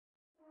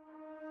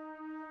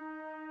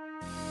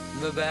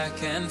The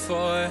back and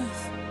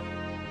forth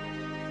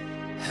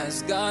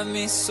has got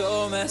me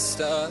so messed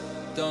up.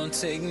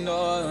 Don't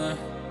ignore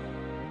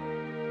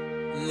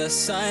the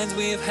signs.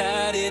 We've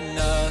had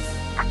enough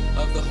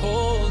of the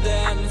whole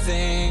damn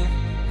thing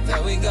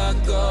that we got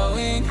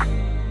going.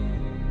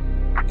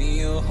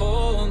 You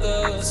hold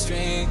the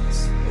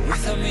strings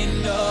without me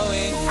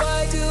knowing.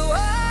 Why do I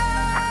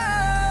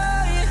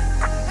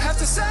have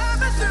to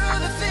suffer through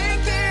the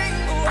thinking?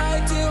 Why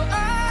do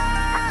I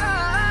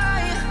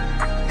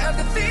have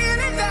the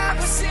feeling that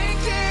we're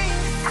sinking?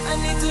 I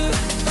need to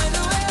find a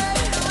way.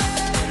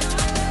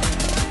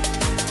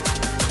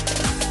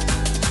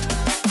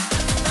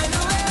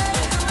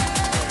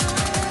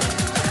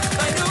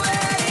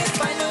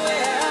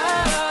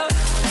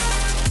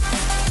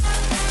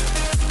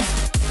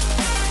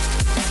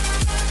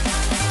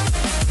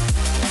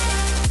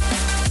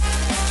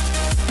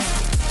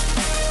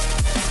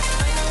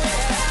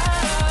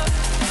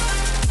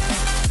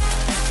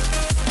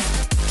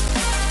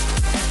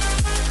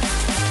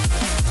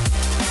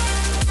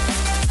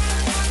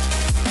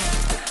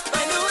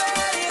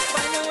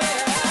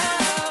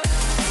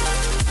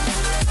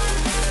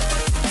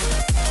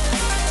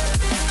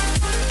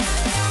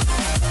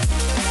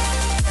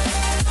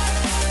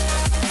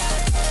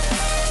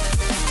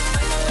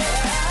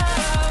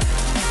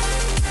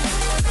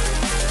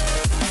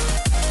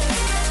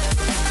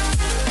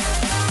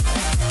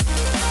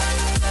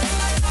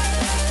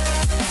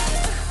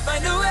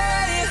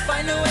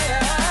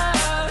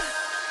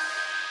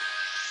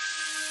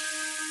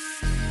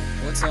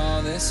 What's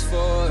all this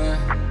for?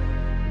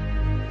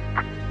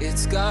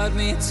 It's got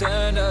me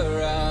turned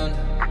around,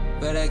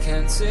 but I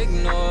can't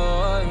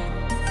ignore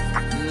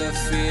the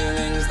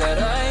feelings that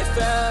I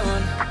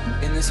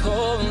found in this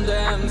whole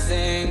damn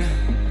thing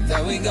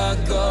that we got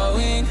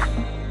going.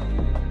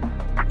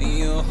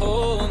 You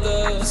hold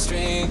the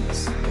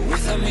strings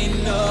without me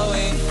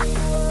knowing.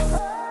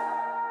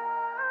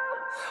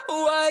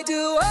 Why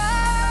do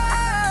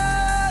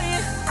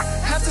I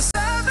have to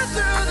suffer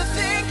through the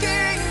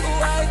thinking?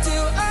 Why do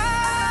I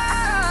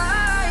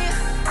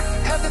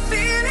have the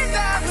feeling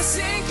that we're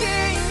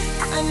sinking?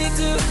 I need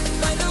to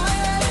find a way.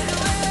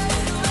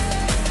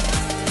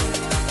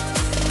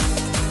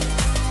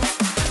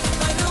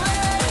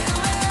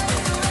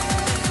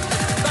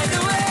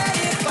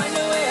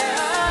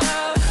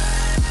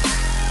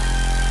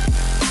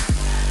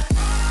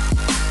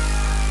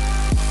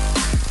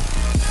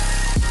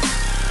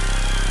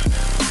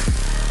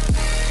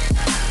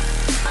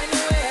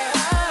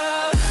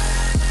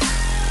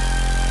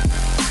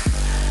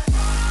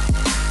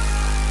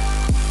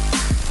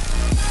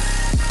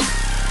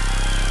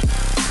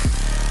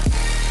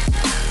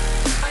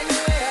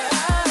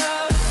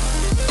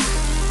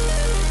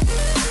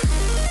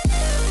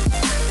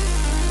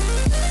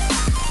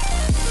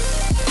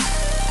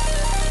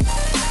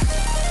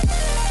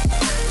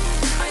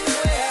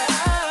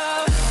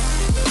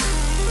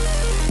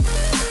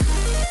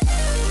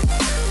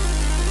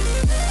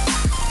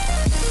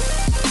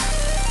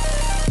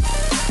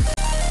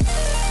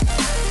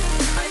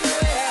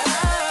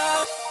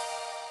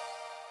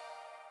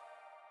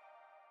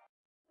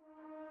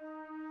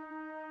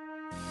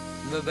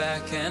 The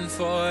back and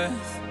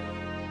forth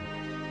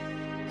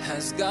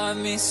has got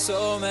me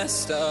so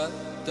messed up.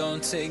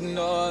 Don't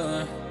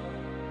ignore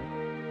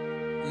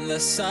the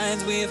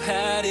signs. We've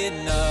had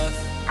enough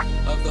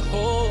of the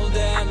whole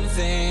damn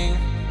thing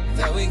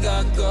that we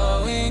got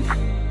going.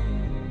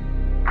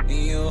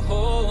 You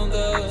hold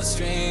the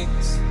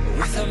strings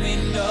without me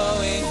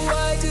knowing.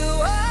 Why do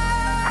I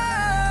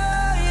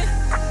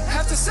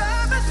have to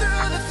suffer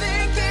through the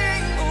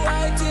thinking?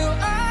 Why do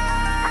I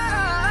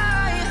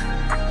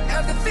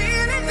have the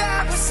feeling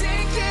that we're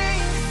sinking?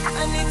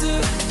 I need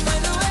to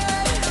find a way.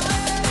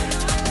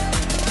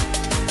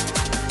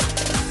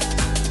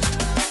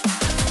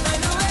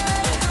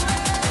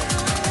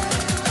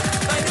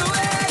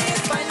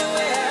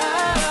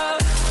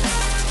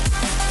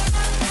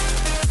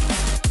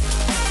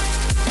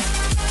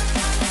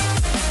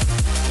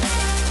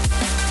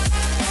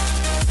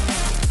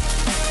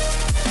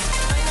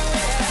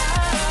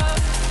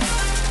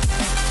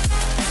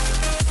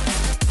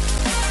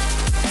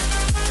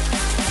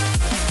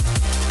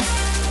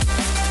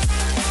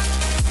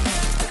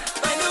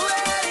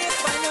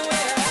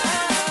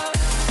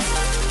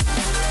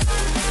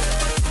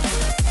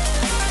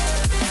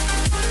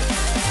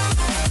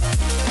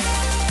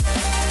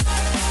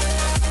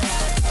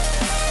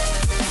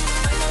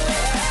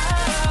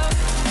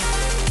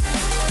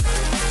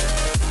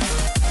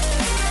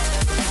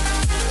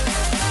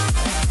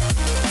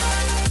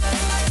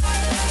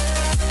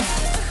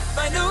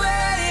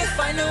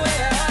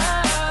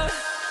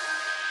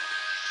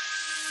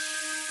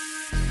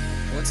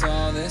 What's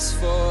all this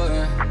for?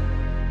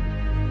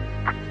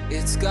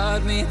 It's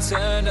got me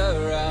turned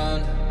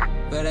around,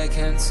 but I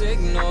can't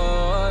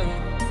ignore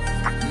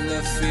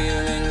the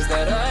feelings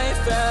that I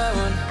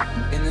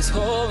found in this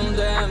whole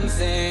damn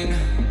thing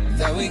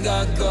that we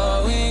got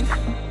going.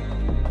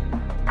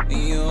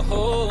 You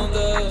hold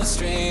the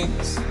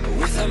strings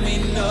without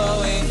me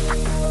knowing.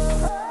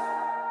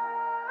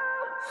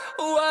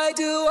 Why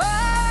do I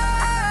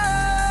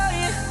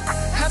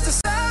have to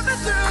suffer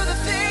through the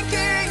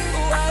thinking?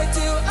 Why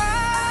do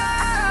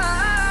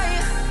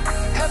I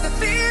have the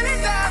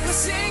feeling that we're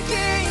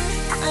sinking?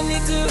 I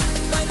need to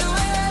find a way.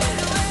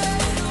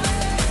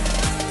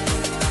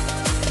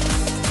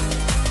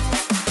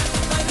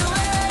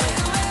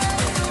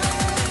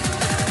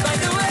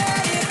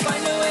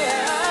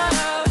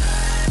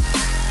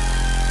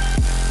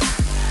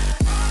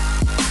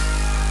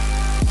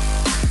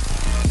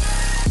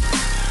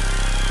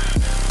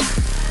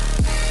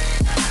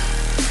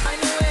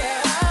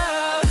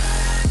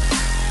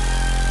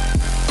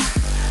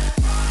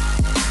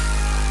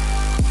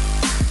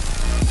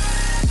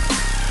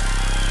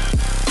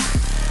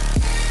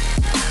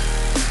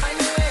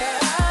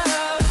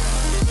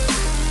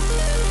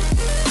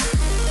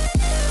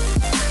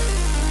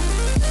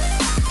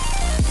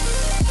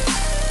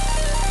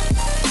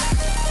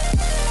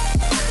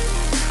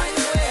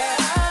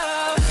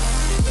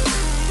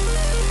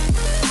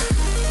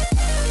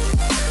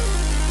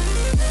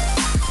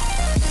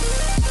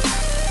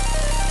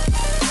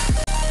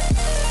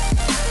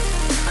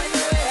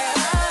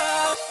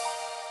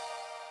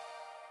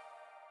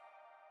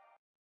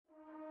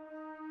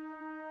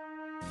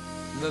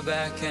 The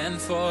back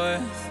and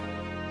forth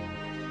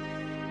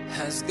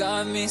has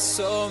got me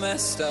so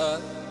messed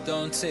up.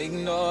 Don't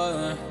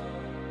ignore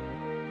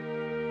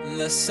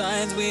the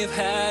signs. We've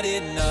had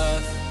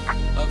enough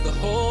of the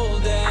whole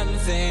damn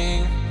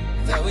thing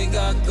that we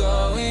got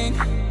going.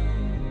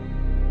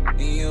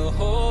 You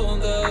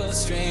hold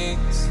those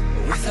strings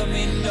without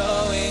me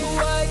knowing.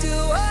 Why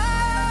do I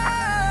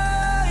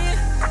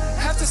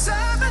have to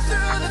suffer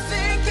through the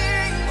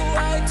thinking?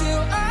 Why do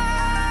I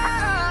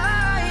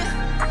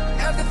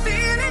have the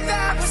feeling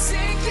that we're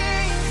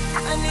sinking?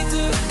 I need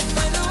to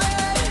find a way.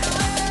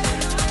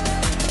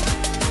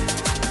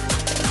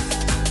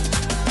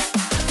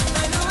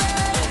 Find a way.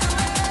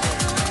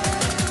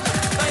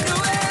 Find a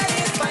way.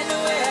 Find a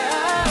way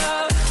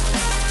out. Find a way out.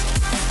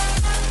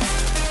 Find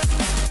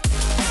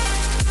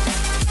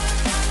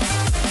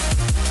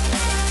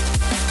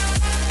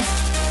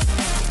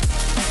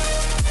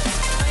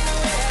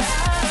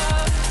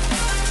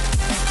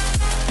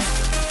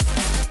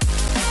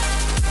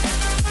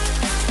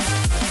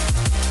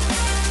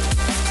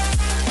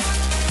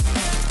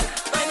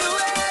a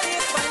way.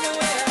 Find a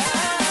way out.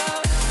 Find a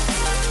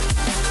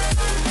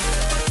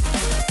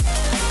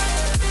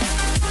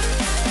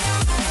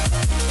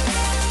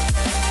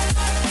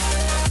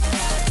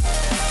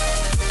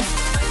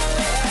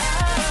way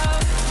out.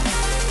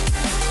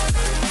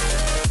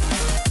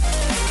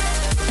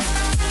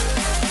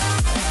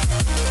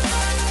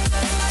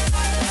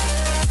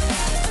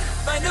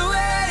 Find a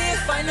way.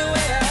 Find a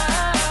way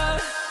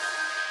out.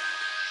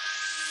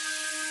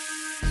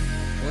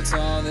 What's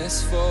all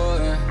this for?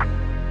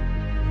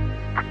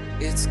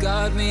 It's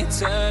got me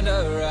turned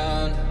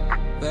around,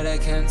 but I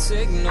can't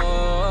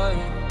ignore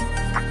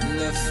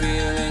the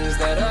feelings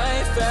that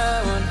I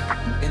found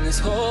in this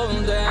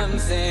whole damn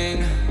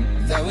thing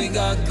that we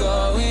got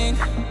going.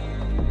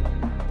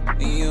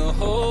 You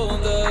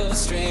hold those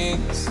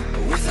strings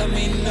without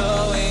me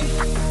knowing.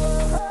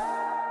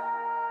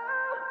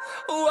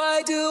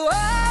 Why do I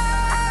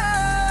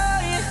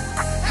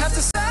have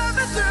to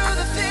suffer through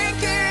the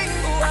thinking?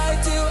 Why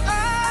do I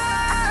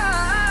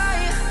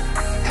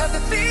have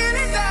the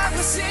feeling that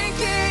we're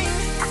sinking?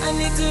 I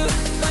need to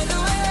find a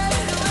way.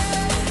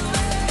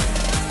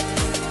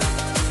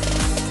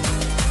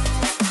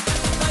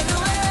 Find a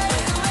way.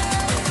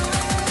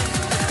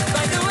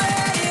 Find a way.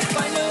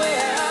 Find a way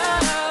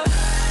out.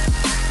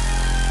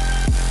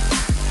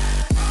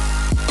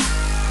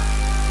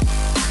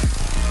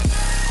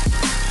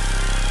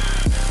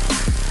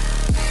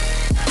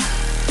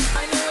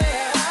 Find a way out. Find a way out. Find a way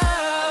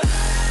out.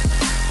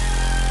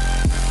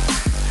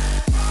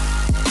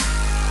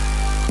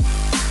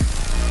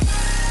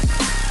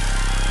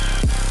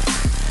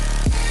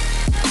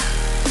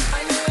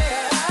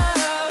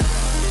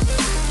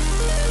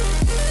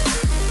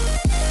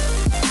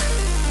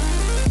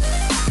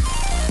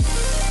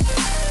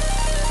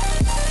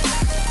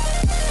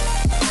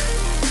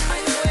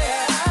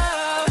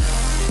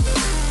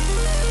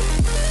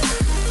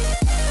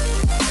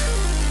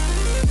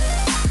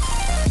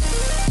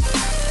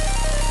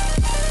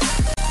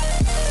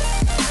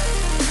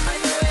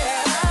 Find a way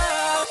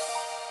out.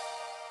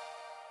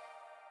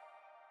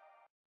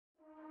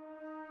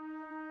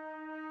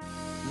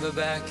 The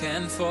back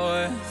and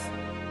forth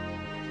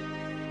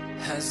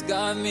has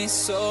got me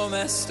so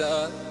messed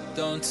up.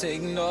 Don't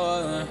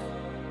ignore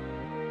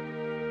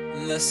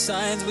the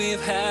signs.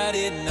 We've had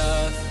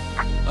enough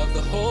of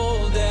the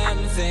whole damn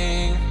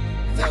thing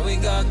that we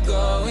got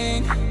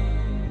going.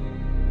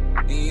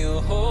 You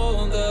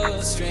hold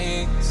those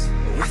strings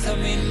without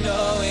me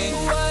knowing.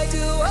 Why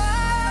do I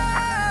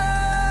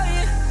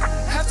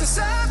have to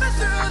suffer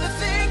through the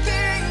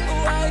thinking?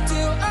 Why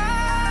do I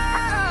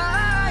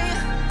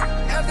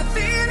have the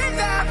feeling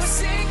that we're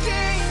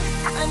sinking?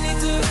 I need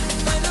to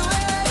find a way.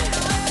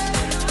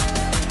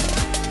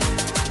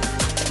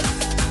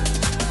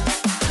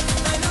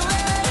 Find a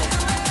way.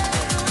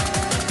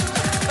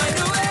 Find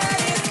a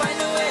way.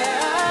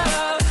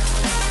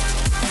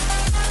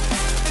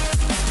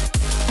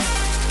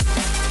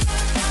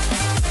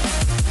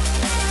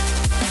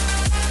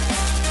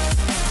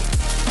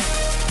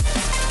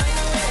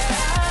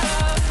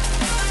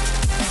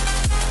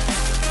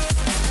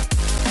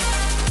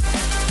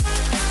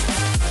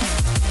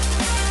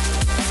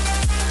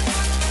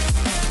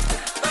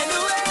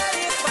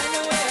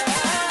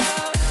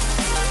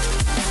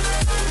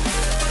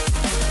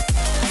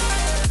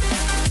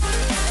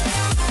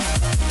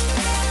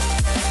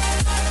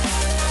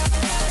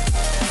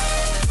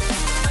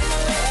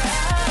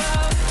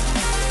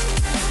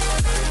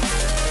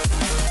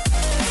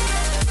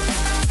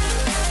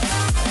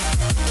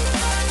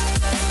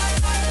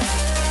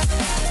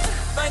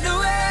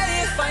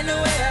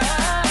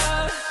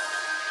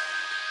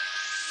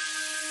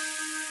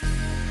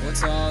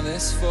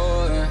 this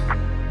for?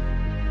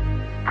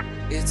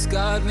 It's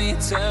got me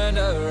turned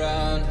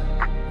around,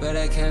 but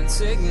I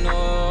can't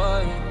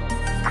ignore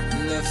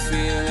the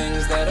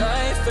feelings that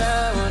I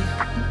found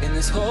in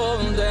this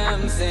whole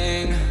damn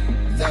thing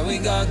that we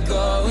got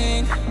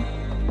going.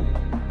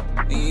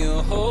 You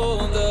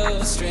hold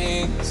the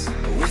strings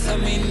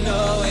without me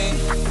knowing.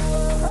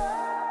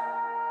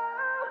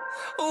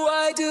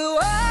 Why do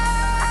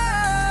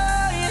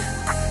I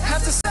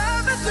have to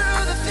suffer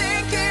through the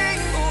thinking?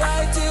 Why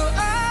do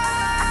I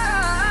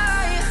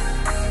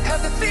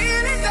have the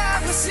feeling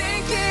that we're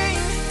sinking?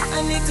 I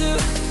need to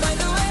find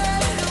a way.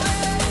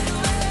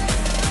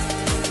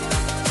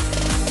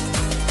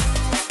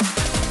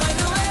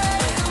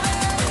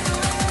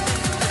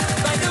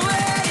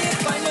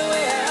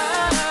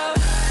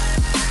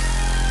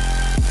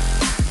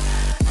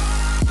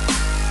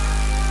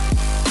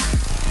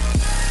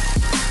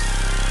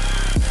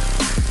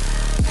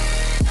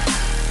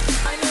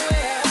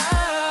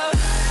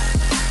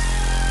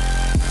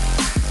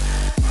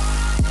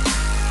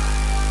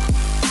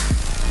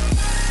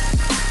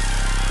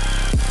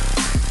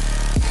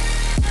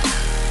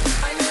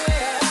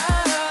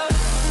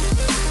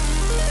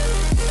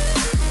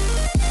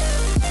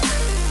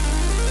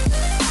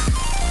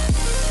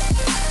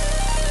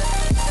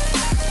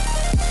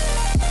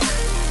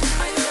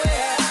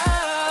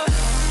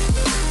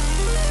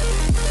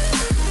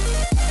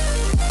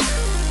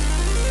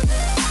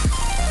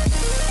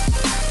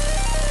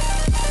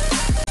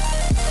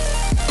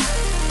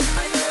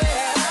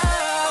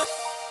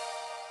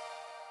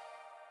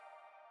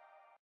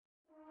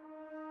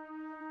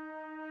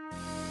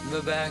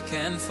 The back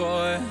and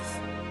forth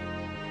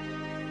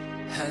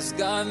has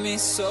got me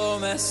so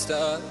messed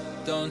up.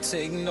 Don't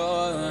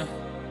ignore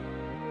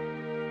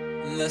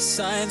the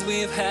signs.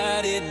 We've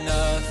had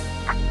enough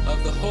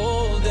of the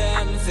whole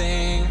damn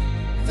thing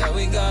that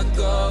we got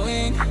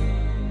going.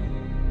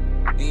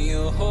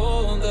 You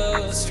hold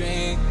the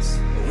strings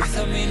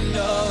without me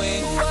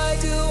knowing. Why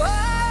do I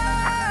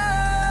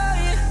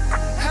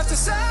have to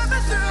suffer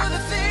through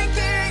the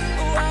thinking?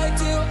 Why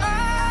do I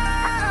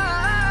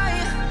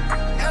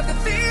have the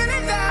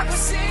feeling that we're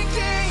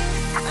sinking?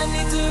 I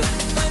need to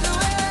find a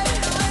way.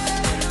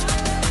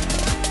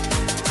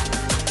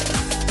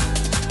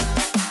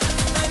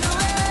 Find a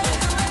way.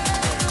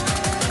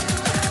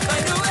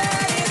 Find a way.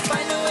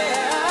 Find a way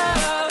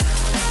out.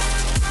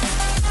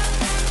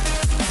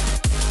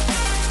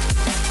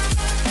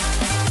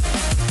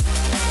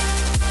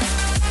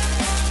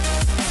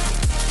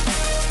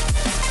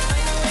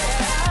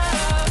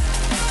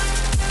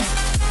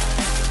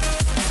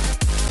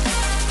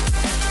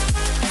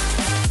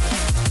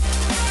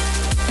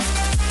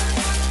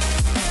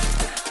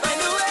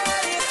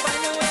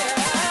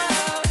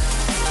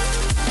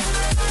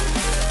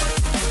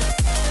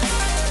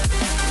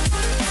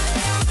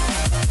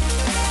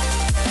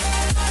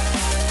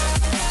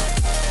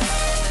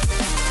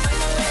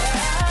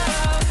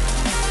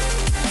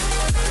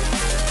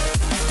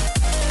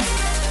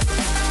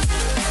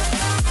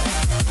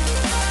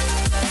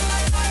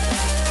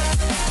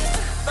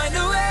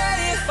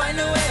 Find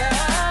a way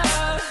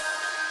out.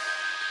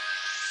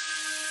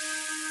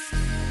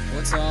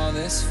 What's all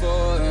this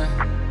for?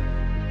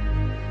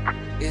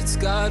 It's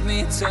got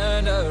me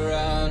turned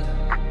around,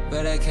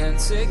 but I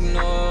can't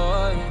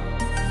ignore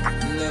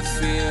the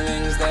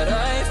feelings that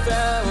I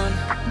found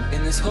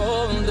in this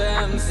whole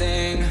damn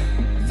thing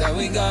that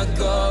we got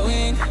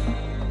going.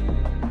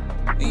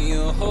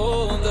 You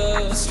hold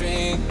the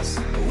strings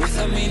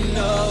without me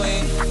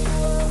knowing.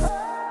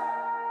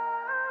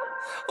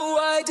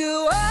 Why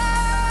do I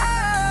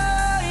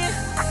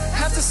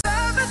have to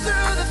suffer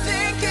through the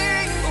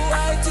thinking?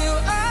 Why do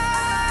I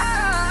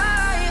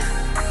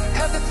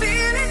have the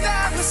feeling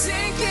that we're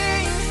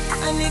sinking?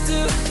 I need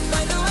to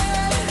find a way.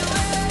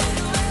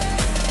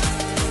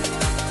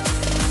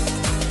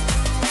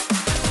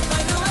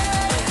 Find a way.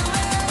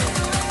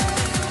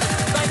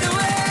 Find a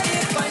way.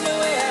 Find a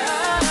way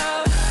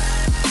out.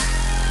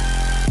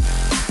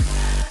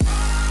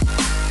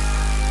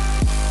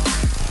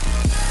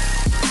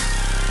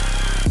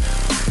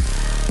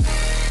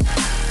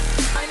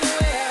 Find a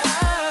way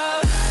out.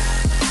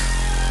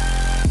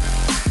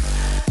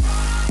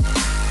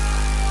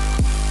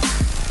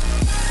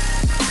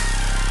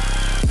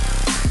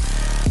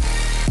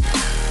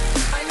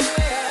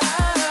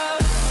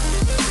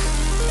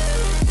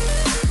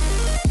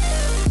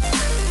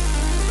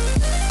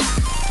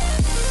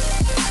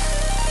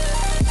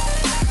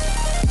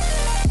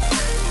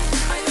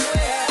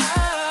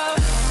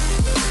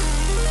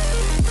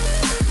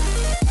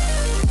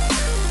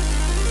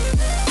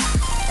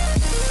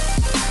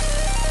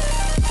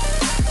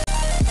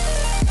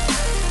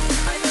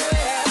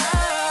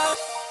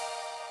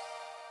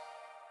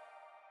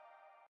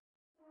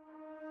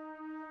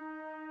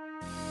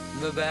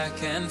 The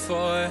back and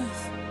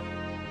forth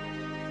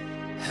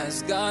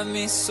has got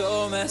me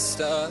so messed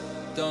up.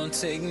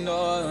 Don't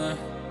ignore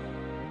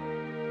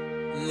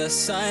the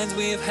signs.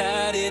 We've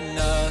had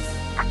enough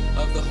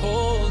of the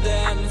whole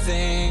damn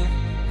thing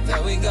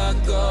that we got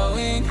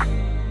going.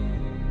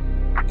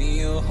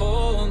 You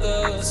hold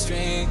the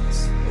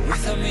strings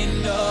without me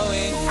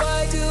knowing.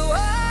 Why do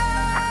I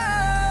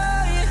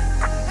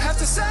have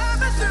to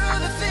suffer through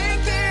the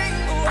thinking?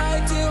 Why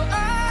do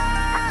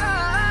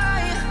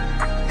I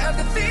have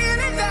the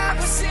feeling that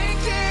we're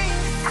sinking?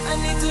 I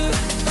need to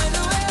find a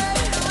way.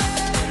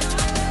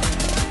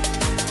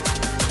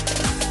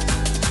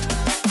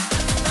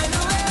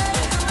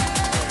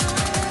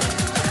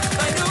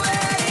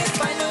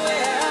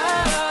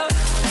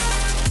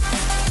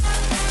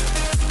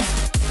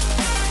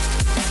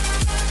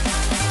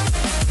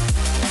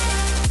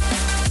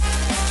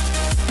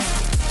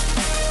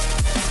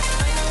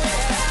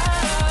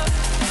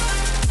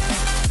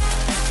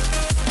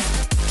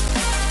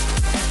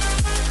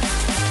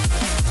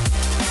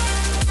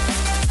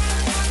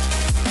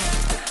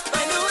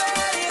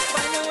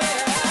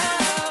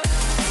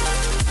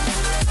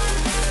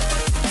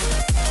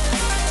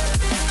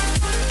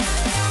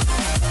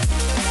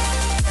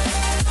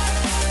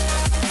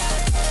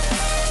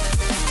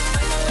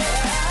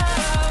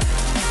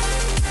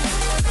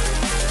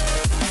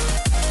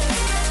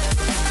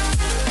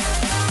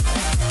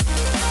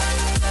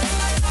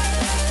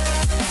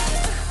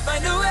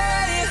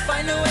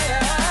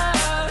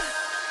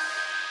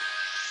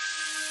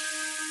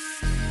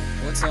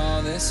 What's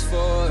all this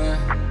for?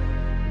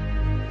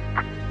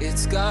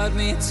 It's got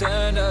me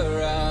turned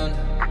around,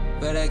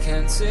 but I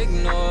can't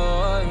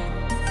ignore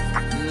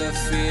the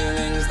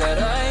feelings that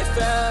I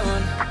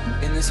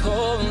found in this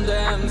whole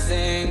damn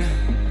thing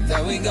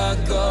that we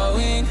got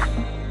going.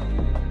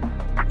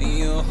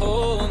 You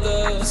hold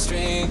the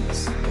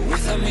strings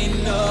without me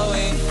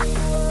knowing.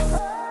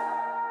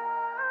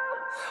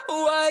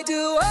 Why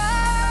do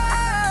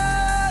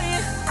I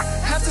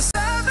have to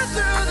suffer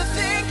through the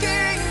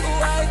thinking?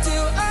 Why do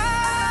I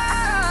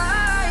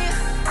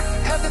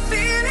have the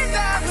feeling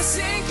that we're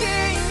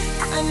sinking?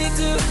 I need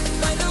to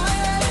find a way.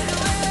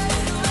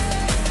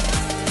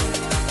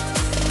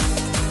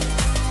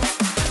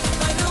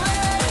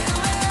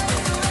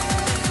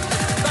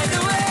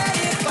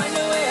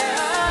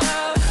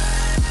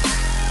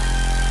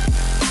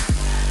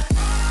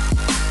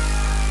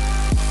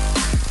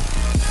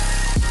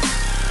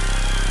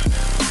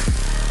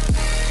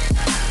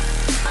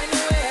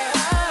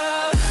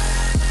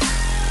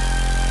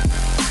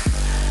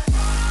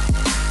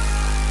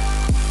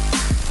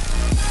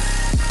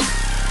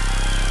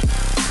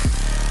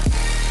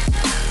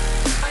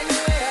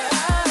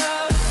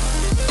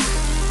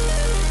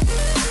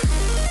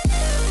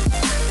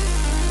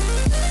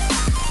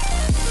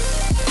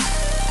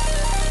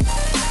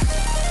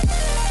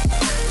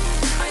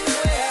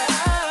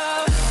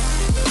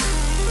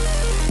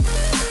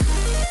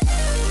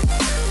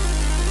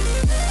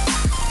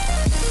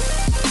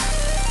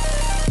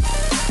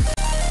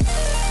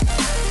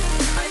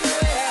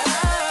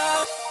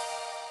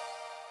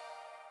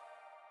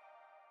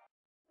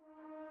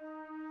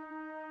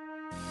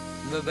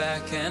 The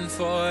back and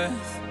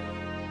forth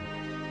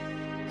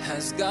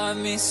has got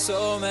me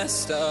so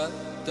messed up.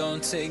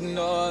 Don't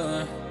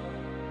ignore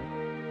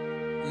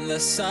the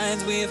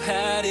signs. We've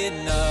had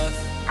enough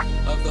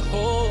of the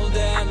whole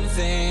damn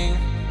thing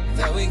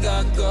that we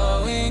got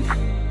going.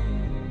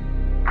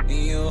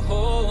 You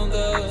hold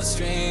the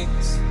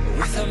strings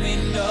without me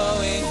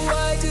knowing.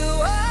 Why do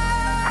I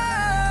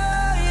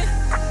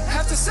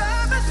have to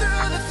suffer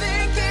through the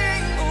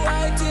thinking?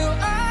 Why do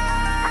I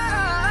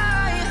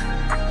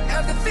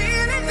have the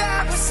feeling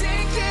that we're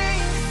sinking?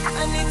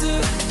 I need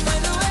to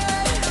find a way.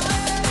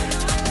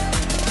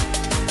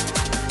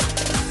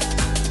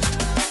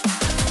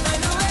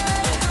 Find a way.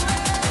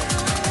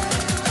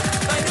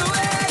 Find a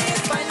way.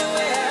 Find a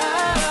way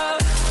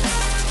out.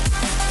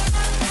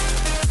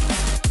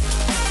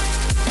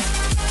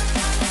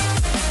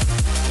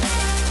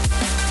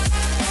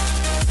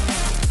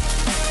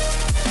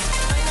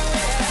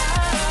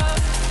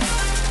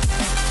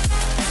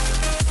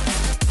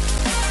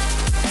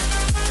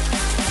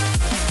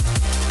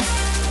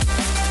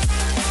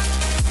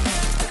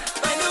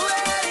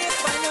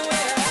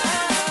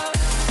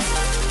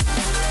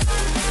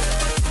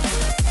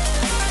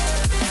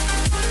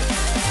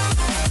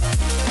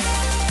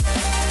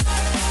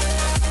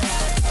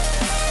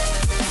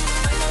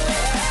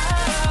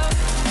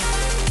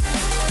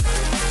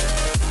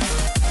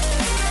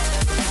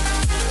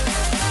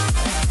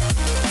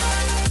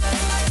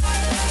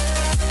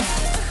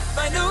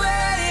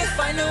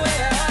 Find a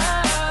way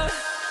out.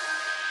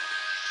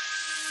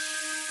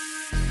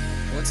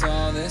 What's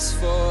all this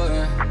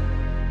for?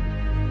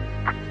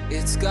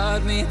 It's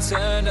got me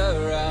turned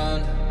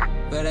around,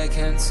 but I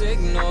can't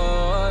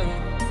ignore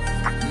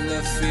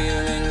the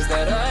feelings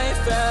that I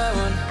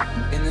found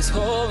in this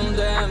whole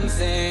damn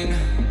thing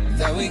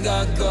that we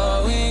got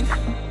going.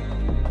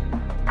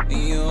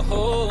 You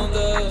hold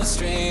the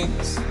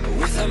strings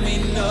without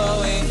me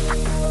knowing.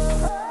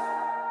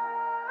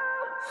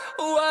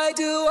 Why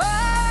do I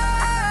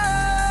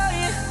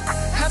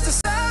have to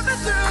suffer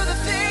through the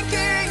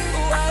thinking?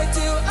 Why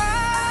do I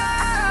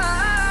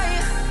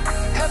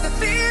have the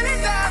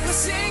feeling that we're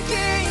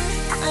sinking?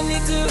 I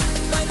need to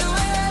find a way.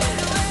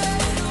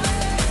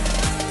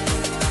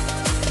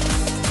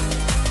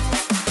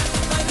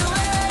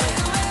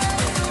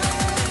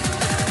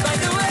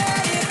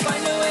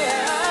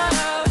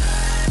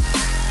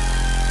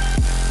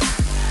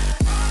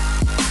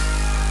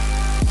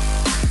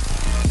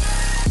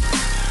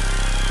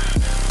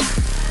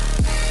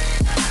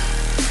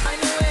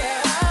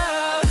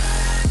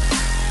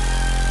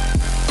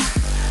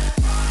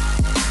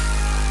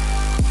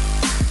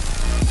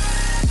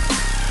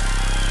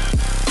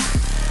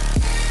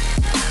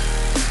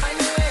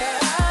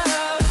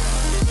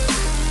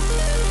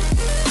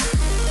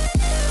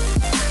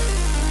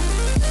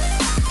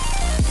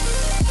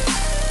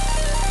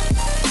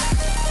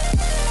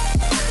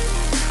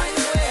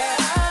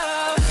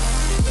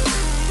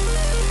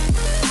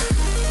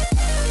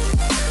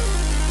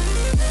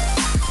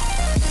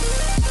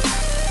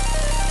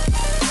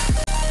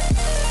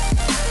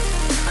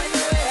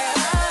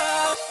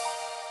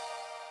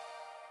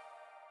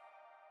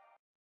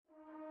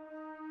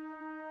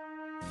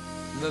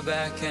 The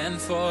back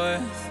and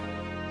forth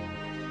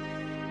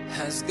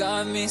has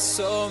got me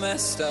so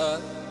messed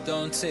up.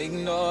 Don't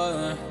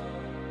ignore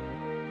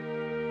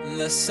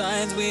the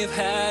signs. We've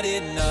had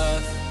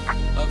enough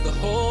of the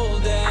whole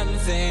damn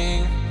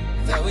thing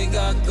that we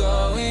got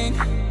going.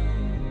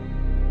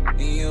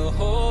 You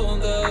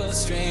hold the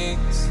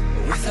strings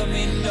without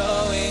me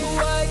knowing.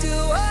 Why do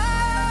I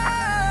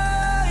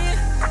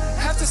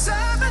have to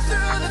suffer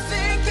through the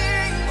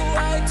thinking?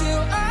 Why do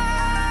I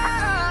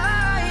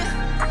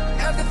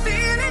have the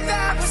feeling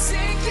that we're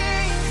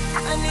sinking?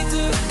 I need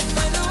to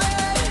find a way.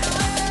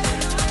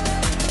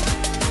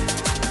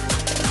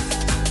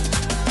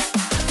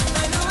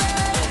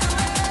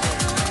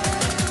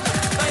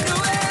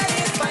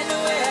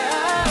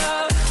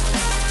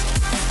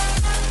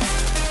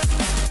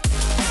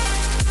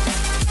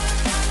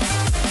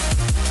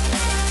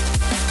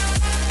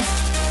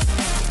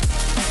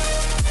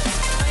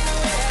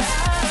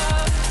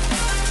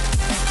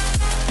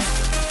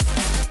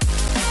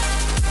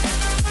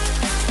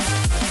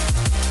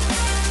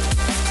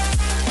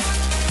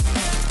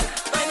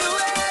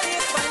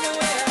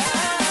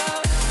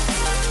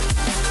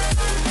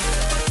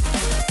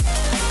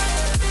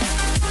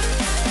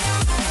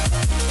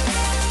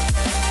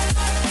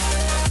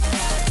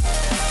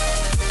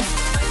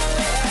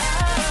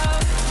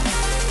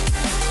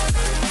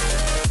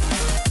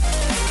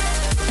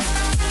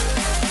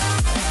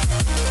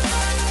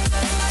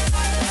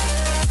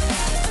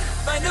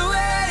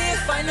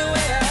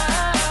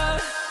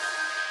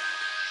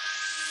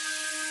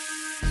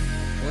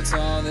 What's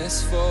all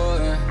this for?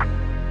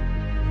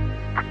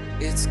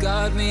 It's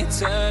got me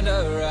turned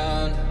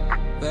around,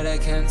 but I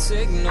can't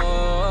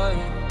ignore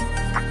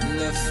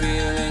the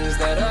feelings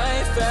that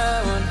I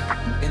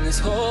found in this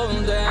whole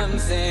damn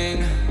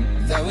thing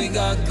that we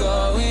got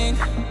going.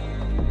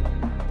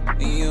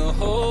 You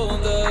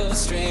hold the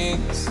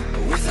strings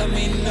without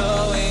me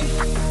knowing.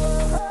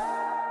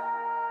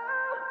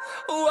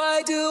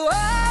 Why do I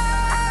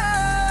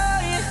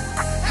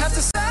have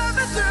to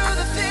suffer through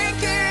the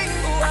thinking?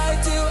 Why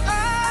do I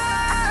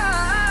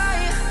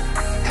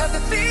have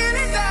the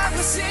feeling that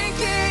we're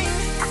sinking?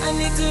 I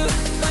need to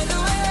find a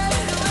way.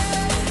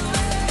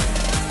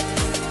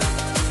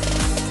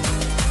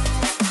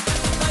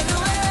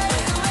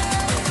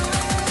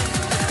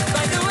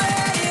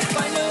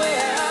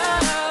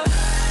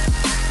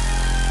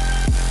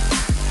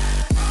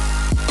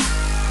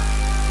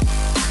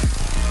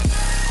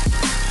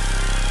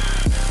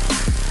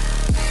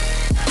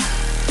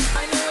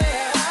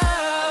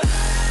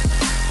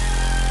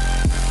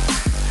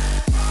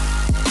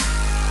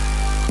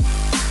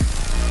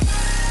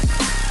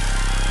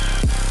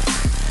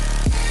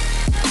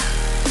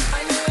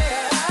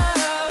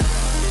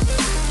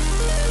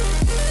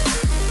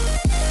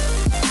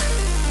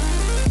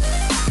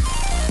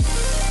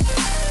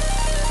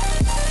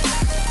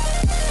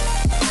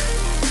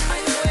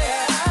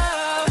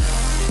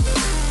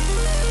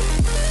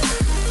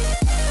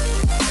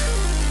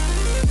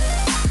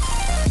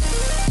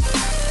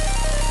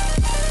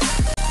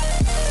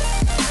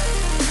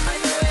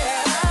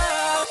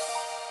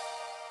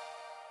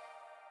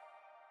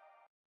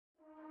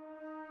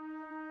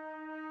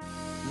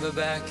 The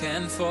back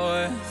and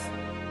forth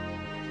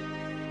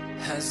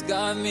has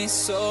got me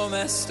so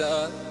messed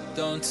up.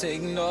 Don't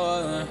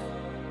ignore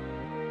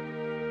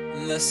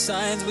the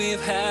signs.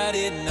 We've had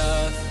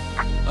enough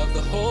of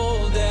the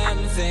whole damn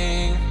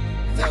thing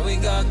that we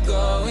got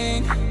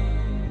going.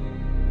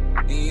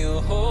 You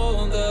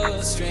hold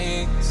the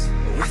strings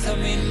without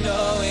me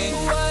knowing.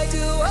 Why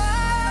do I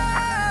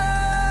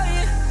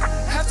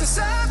have to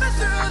suffer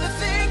through the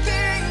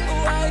thinking?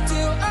 Why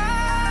do I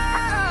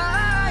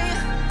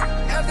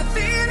have the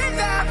feeling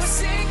that we're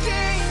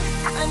sinking?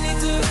 I need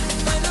to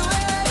find a way.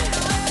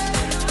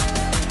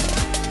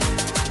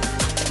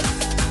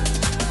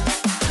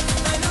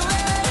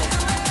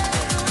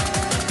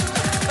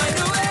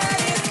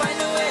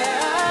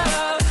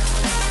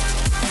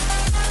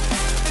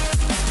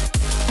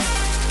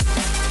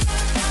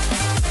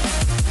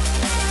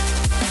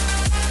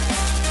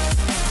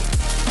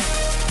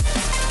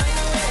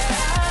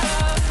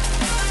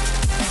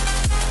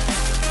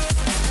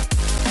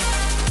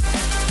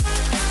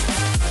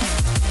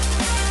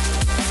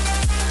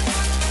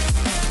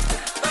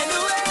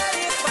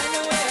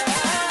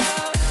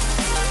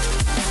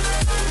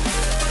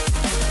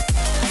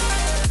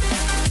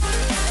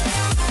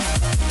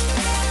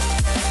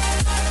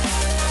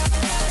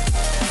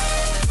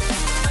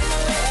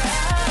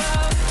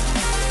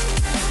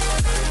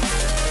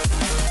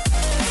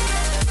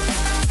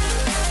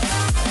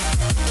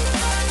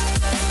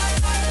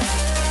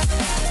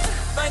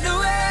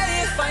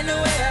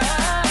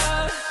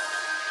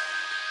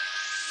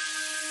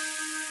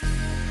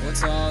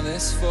 What's all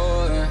this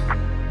for?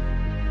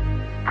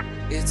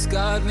 It's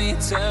got me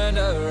turned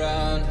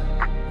around,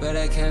 but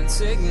I can't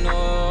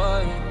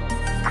ignore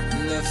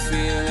the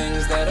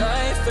feelings that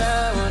I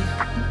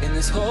found in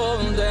this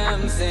whole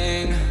damn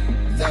thing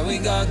that we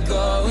got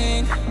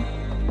going.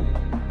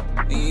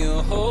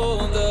 You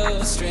hold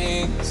the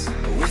strings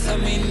without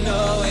me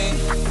knowing.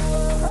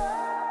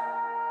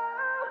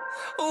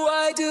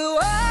 Why do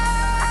I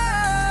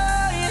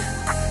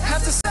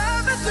have to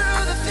suffer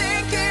through the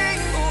thinking?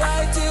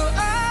 Why do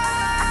I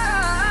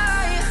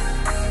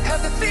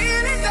have the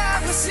feeling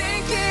that we're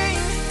sinking?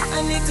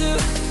 I need to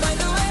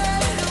find a way.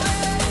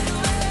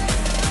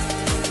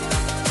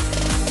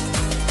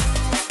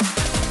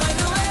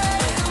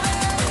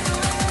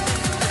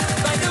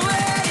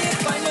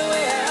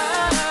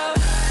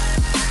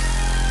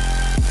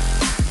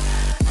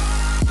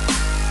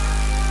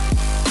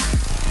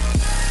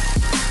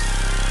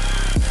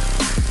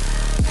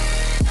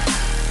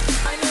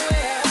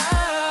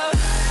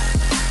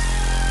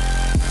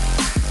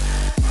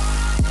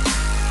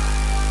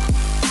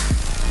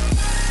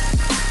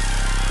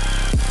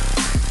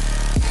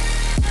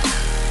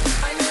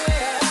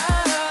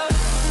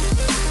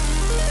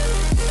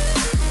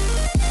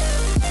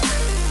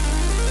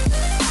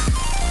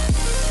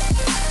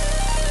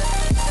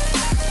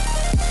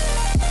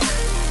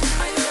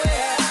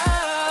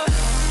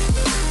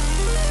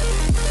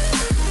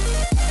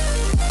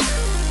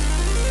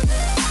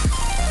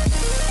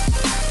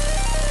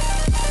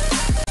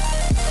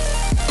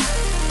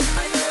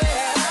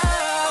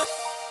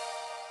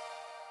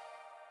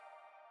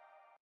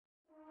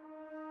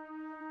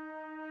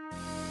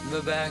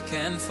 The back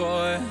and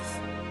forth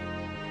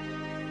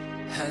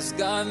has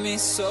got me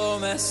so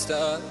messed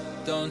up.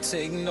 Don't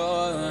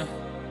ignore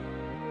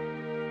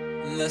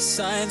the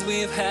signs.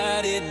 We've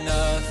had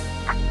enough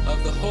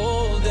of the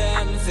whole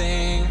damn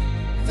thing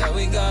that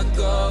we got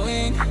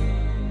going.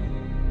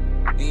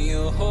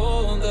 You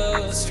hold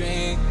those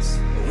strings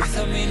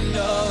without me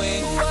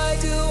knowing. Why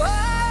do I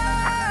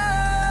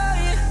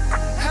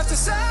have to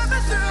suffer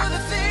through the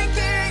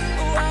thinking?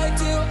 Why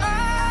do I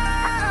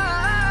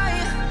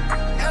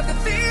have the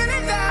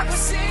feeling that we're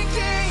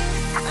sinking?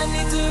 I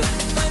need to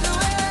find a way.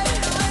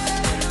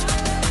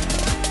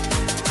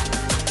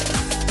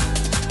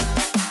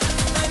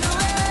 Find a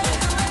way.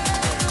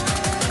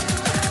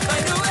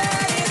 Find a way.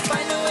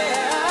 Find a way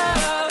out. Find a way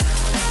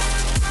out.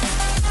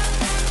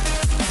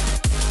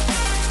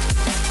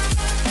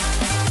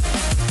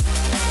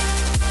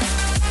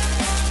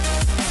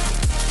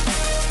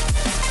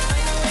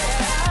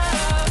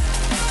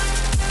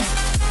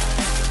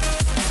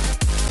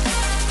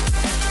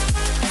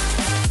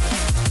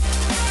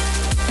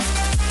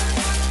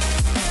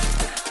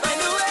 Find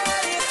a way.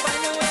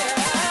 Find a way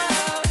out.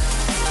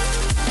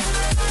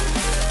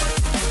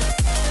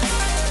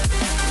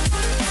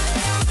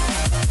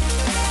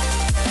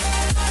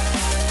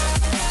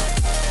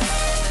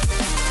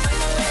 Find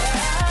a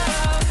way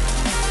out.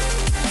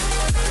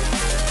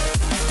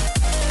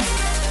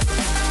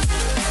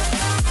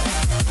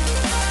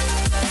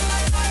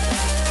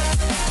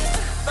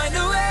 Find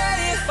a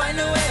way. Find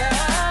a way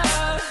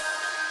out.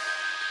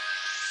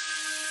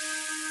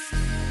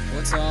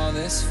 What's all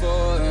this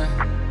for?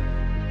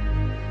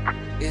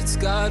 It's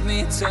got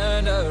me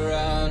turned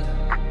around,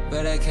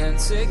 but I can't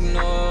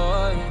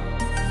ignore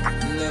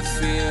the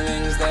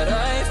feelings that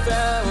I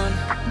found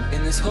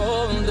in this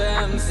whole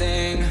damn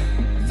thing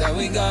that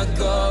we got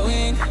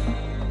going.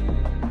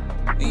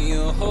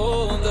 You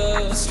hold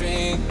those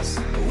strings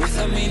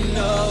without me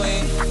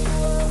knowing.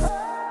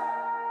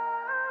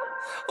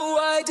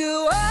 Why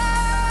do I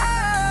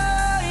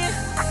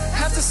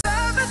have to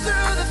suffer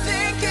through the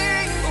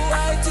thinking?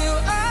 Why do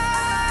I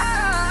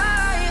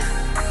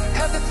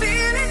have the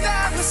feeling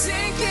that we're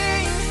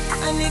sinking?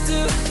 I need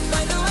to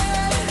find a way.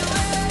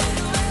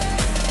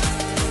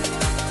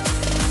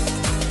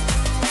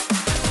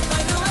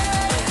 Find a way.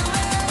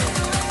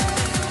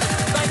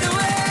 Find a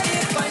way.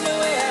 Find a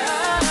way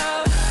out.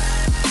 Find a way out.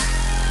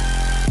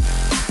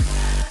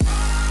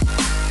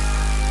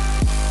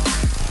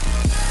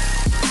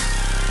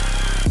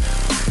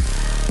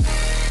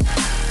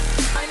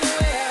 Find a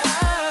way out. Find a way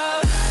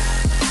out.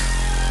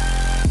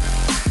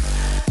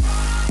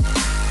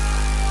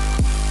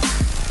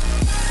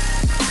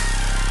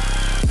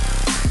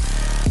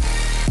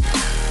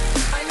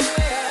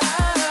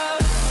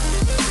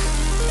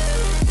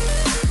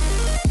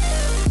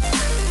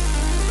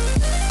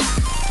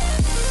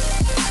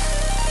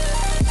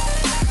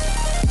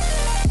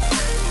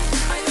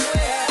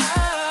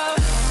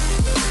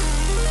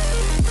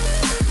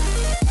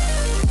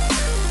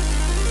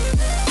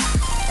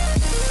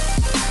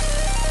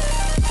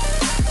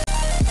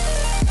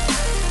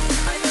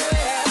 Find a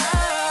way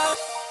out.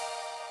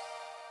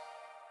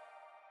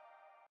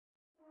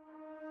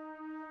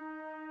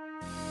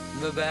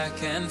 The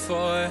back and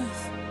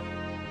forth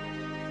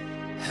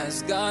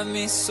has got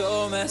me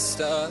so messed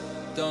up.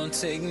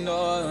 Don't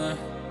ignore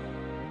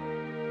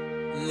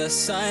the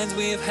signs.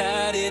 We've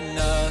had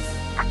enough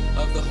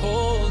of the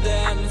whole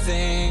damn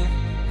thing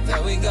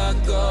that we got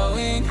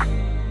going.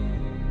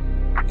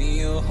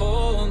 You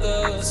hold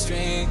those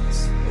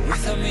strings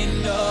without me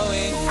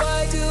knowing.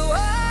 Why do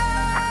I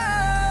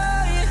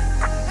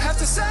have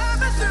to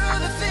suffer through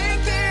the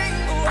thinking?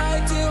 Why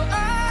do I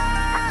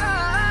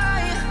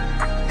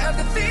have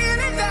the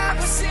feeling that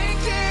we're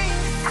sinking?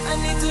 I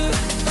need to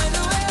find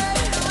a way.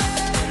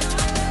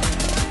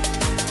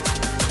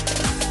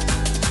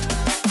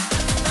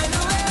 Find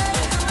a way.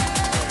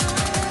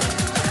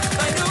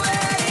 Find a way.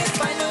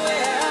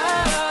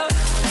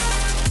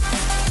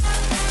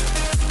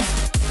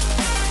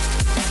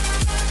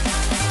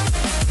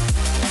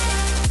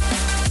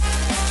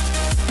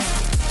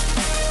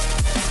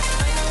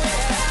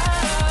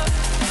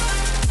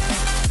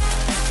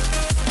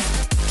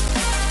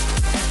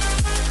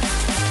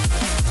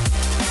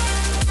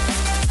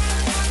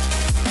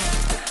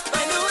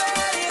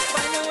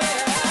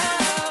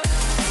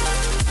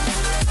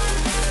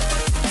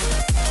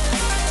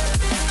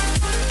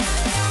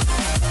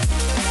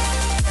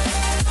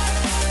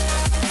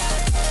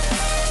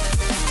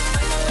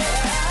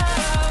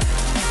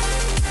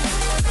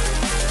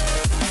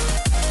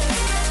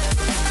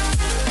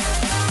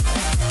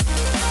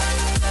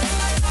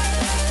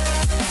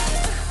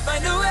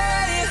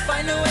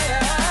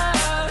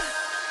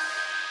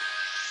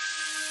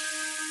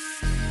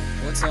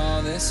 What's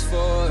all this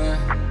for?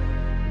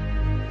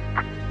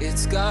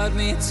 It's got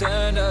me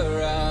turned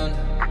around,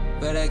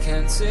 but I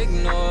can't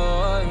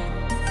ignore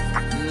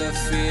the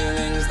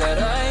feelings that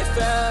I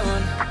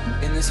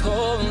found in this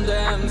whole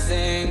damn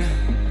thing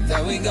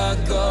that we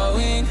got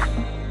going.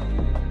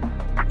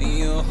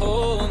 You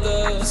hold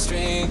the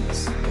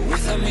strings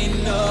without me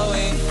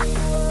knowing.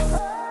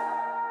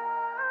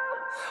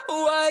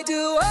 Why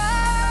do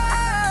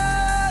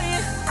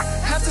I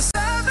have to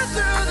suffer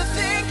through the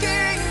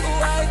thinking?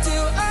 Why do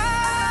I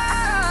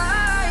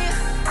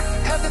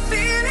have the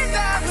feeling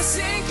that we're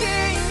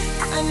sinking?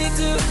 I need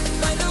to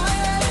find a way.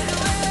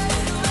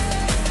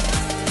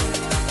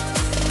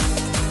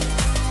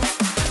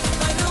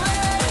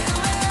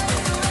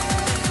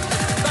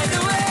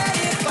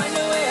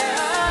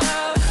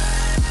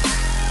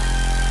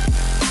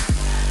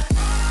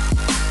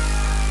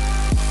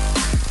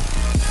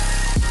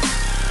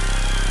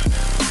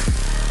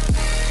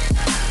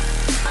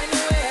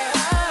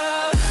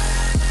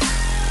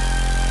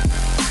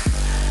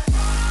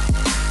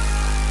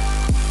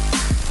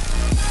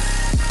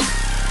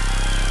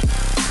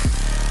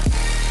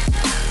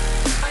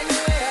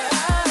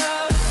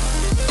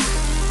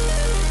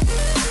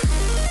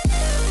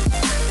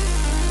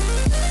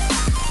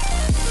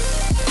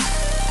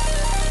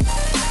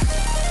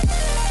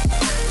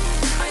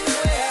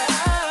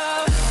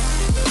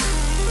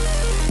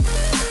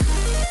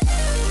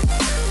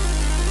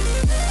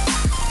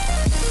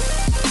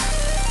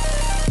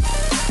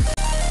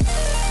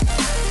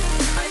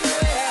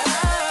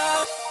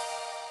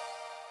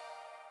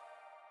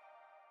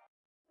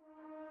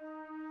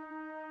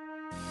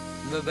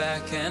 The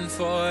back and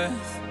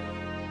forth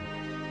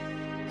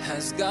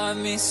has got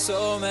me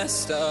so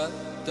messed up.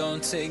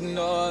 Don't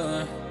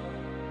ignore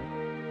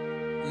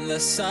the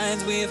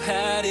signs. We've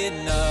had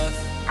enough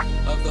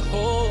of the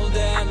whole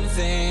damn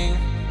thing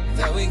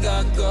that we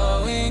got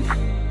going.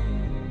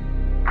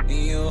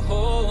 You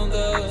hold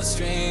the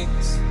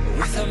strings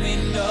without me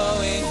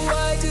knowing.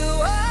 Why do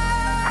I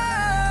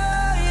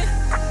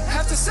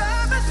have to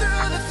suffer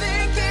through the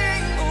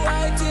thinking?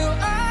 Why do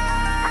I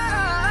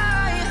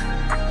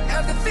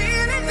have the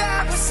feeling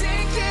that we're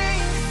sinking?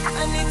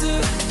 I need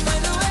to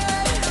find a way.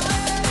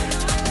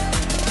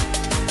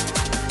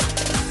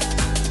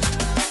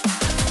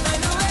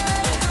 Find a way.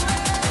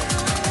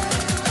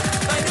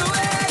 Find a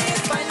way.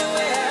 Find a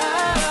way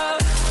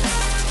out.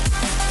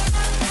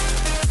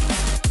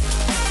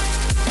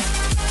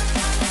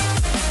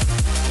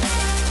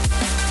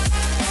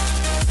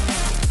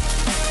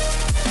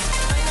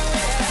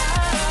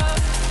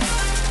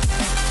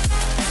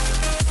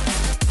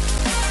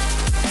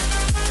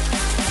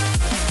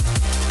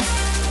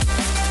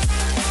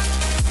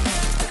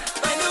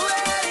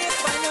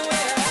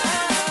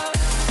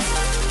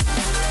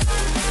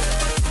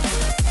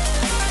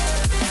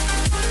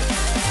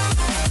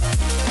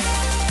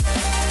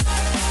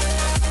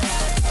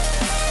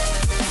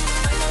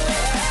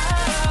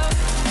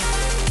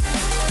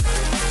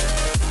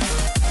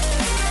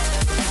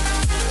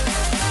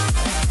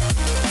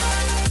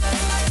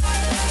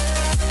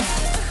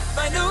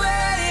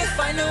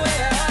 Find a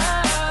way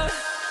out.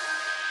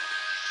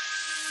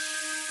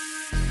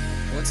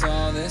 What's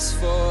all this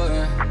for?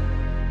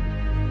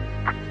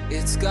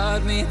 It's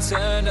got me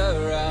turned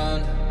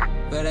around,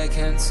 but I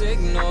can't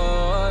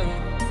ignore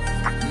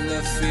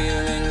the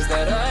feelings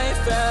that I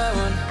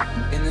found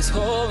in this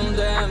whole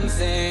damn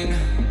thing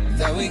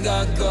that we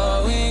got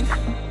going.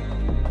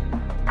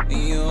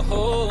 You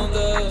hold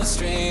the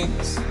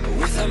strings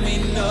without me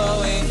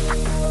knowing.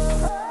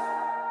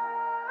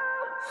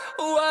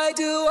 Why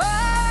do I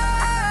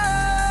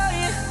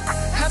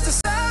have to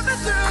suffer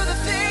through the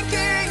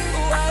thinking?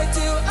 Why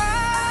do I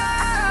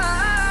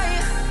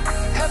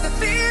have the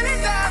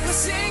feeling that we're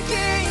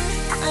sinking?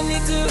 I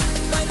need to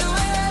find a way.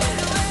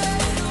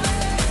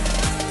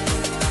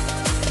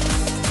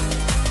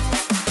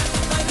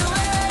 Find a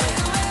way.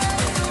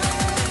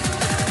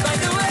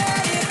 Find a way.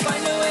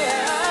 Find a way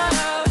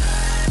out.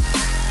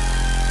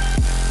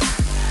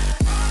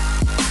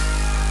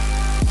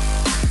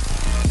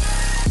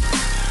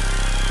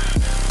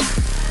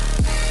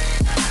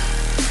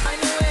 Find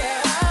a way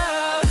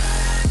out.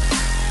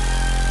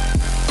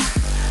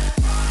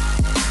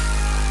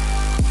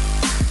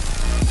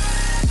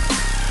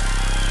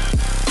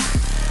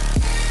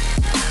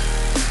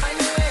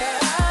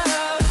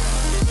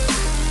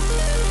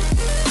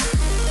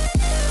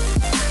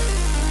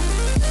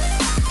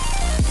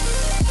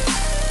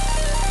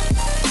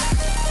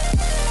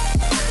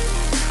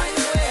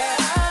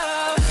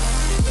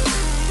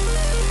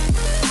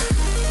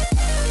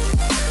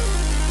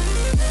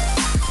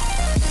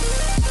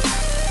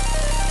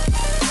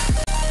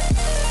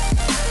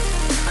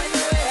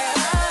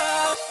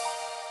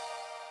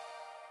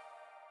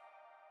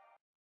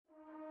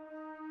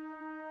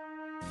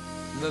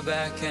 The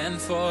back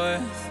and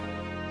forth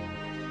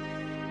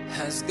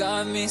has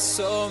got me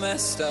so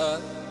messed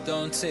up.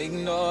 Don't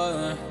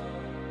ignore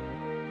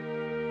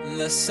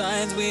the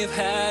signs. We've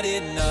had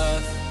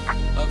enough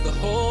of the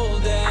whole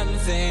damn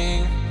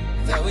thing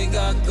that we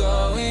got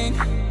going.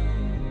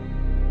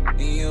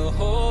 You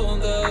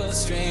hold the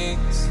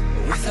strings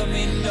without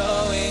me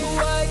knowing.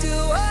 Why do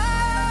I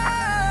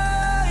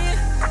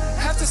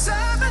have to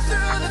suffer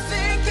through the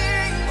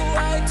thinking?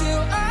 Why do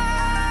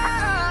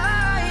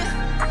I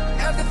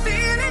have the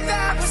feeling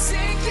that we're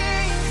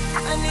sinking?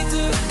 I need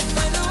to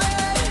find a way.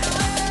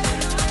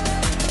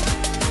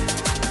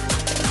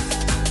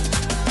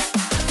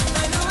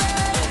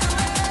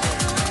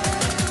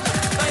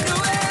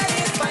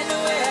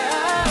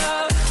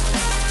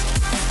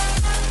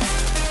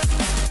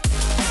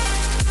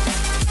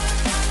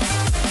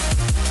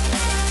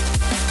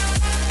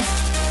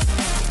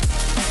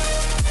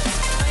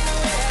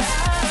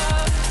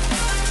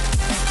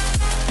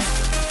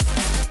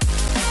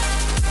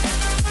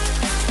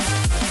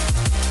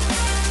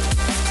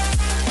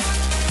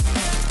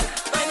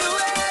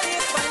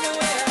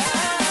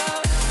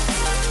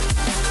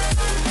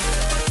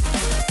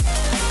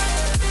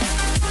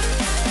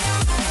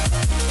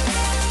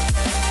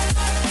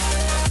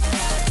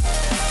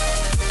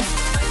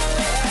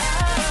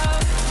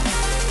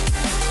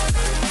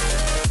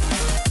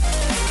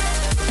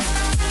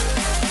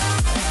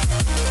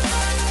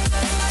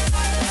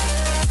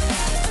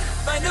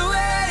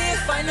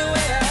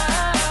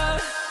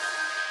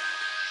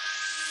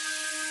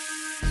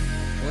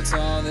 What's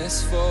all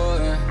this for?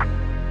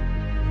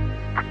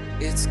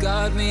 It's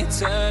got me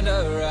turned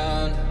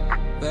around,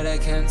 but I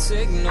can't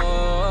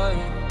ignore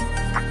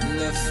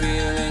the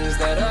feelings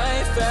that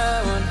I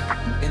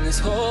found in this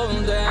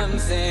whole damn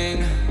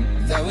thing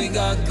that we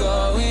got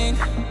going.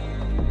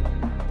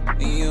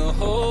 You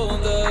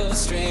hold the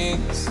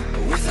strings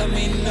without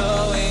me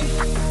knowing.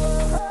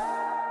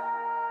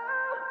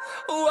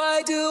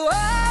 Why do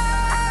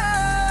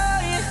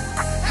I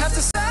have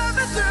to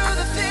suffer through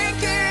the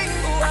thinking?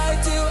 Why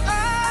do I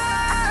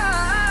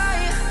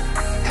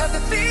have the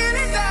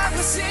feeling that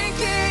we're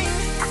sinking?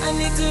 I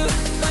need to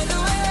find a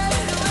way.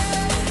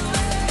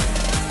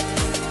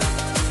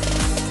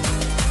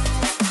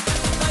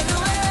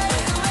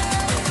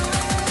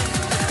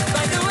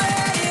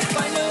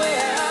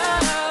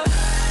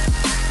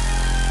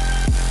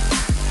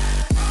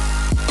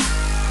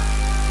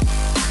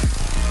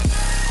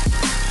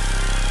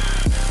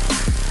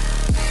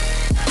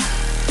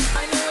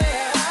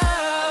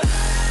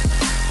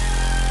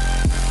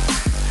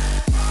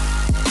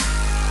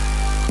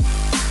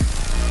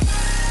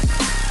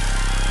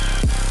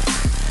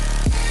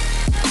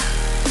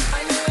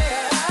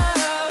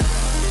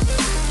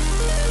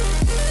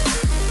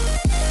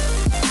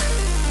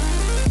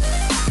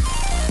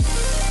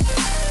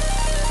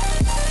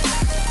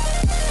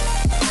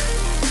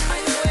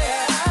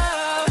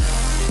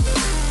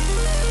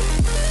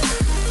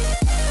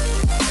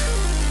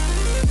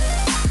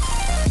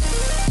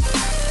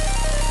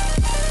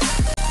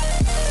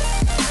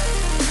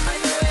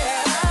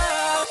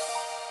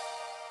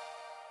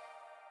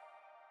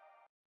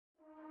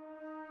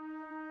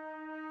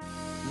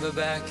 The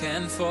back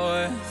and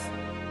forth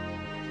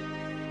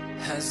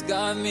has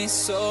got me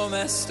so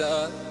messed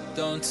up.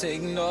 Don't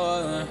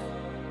ignore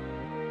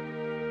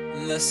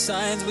the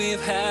signs.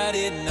 We've had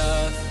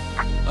enough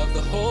of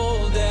the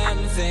whole damn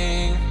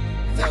thing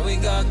that we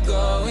got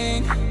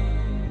going.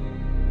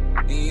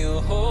 You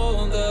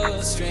hold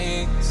the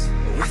strings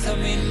without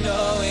me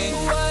knowing.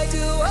 Why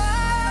do I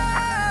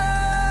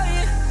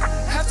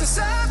have to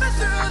suffer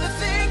through the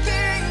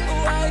thinking?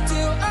 Why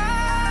do I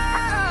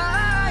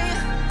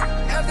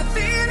have the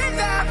feeling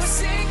that we're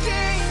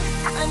sinking?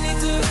 I need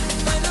to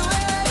find a way.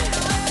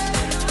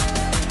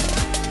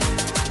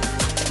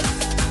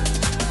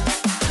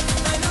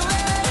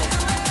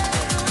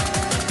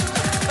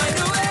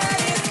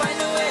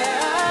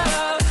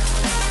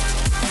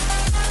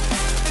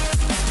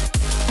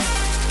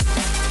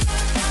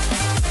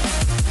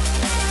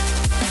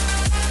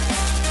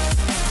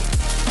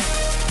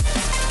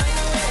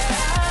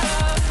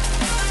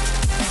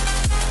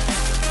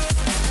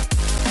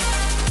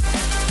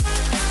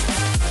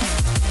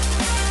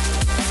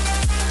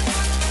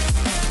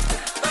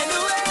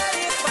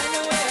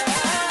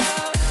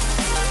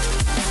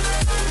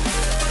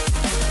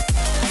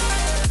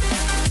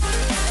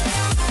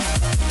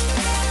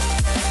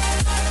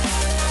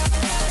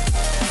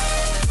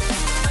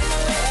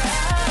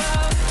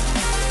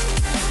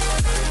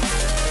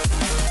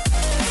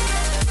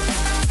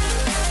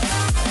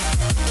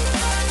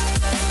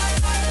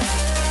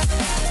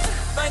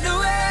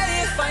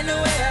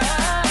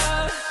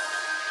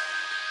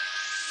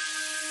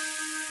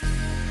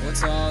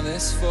 What's all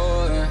this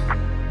for?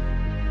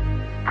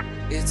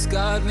 It's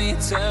got me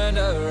turned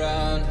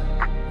around,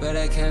 but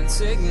I can't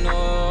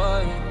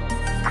ignore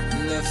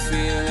the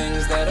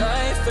feelings that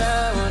I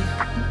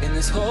found in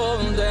this whole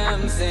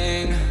damn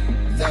thing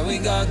that we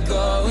got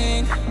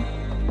going.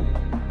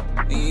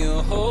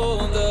 You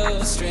hold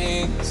the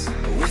strings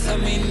without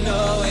me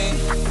knowing.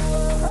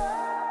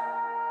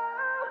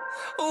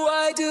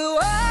 Why do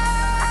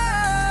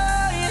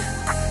I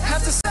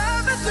have to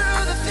suffer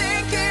through the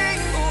thinking?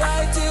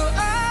 Why do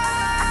I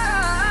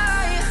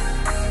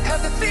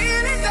have the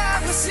feeling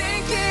that we're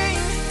sinking?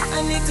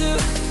 I need to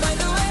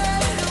find a way.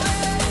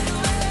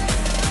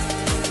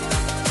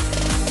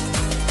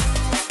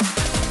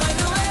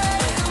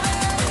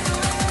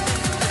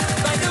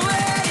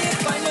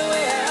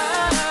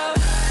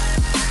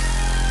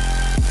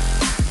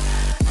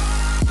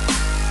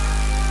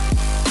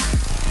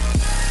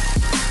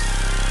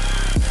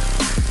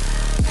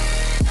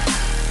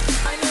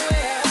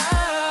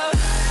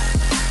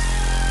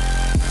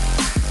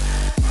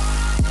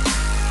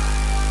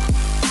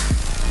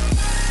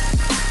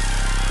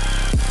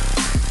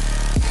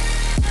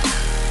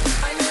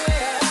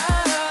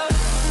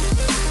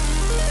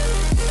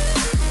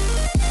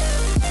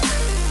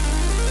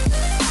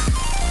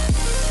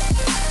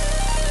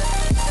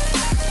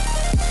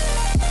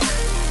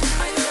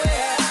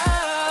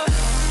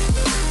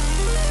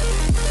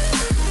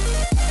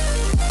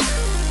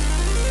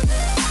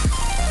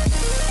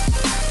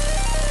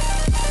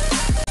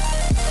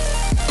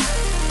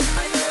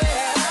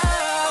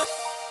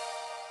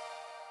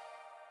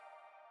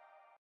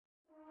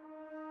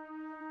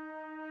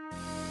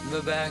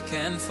 back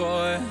and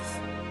forth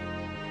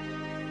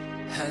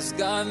has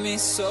got me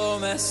so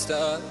messed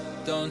up.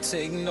 Don't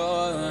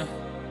ignore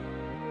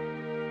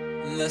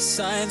the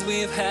signs.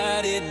 We've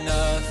had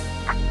enough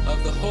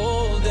of the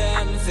whole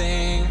damn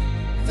thing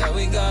that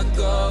we got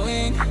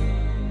going.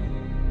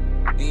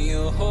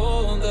 You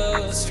hold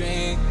the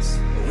strings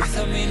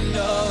without me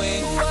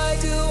knowing. Why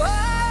do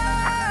I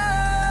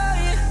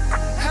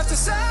have to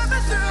suffer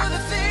through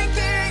the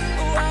thinking?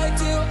 Why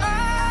do I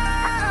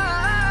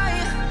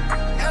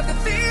have the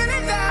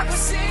feeling that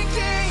we're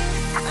sinking?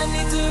 I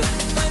need to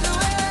find a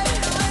way.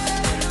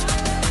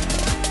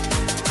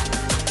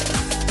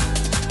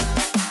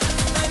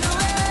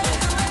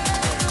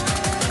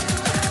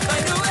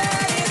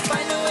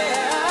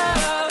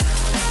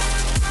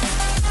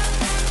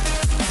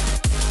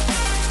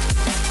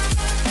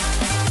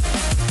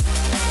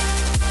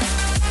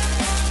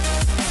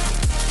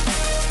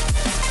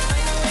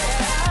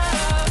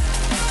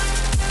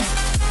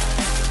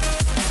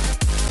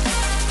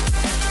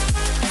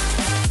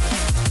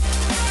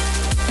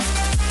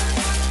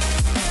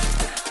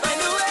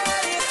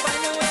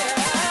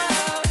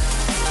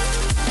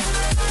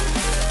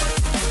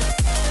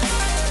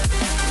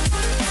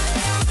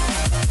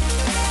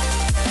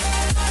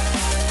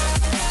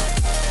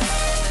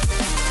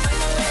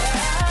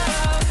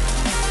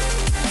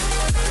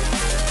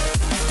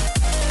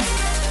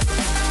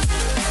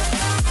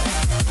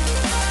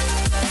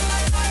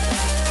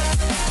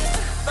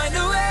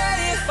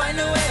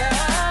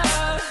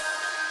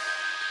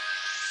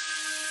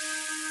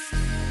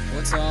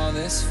 What's all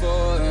this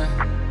for?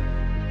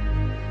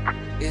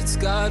 It's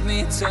got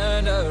me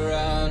turned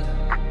around,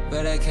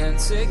 but I can't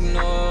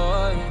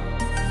ignore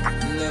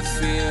the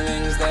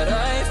feelings that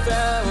I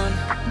found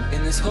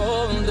in this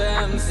whole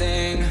damn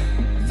thing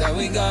that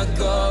we got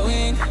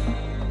going.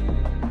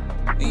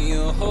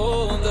 You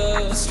hold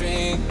the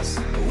strings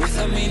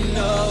without me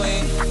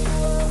knowing.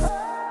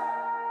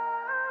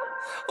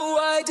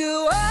 Why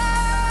do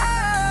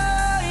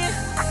I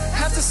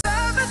have to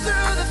suffer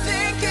through the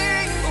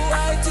thinking?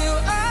 Why do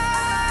I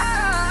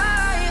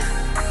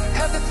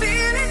have the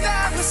feeling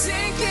that we're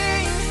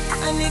sinking?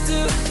 I need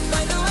to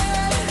find a way.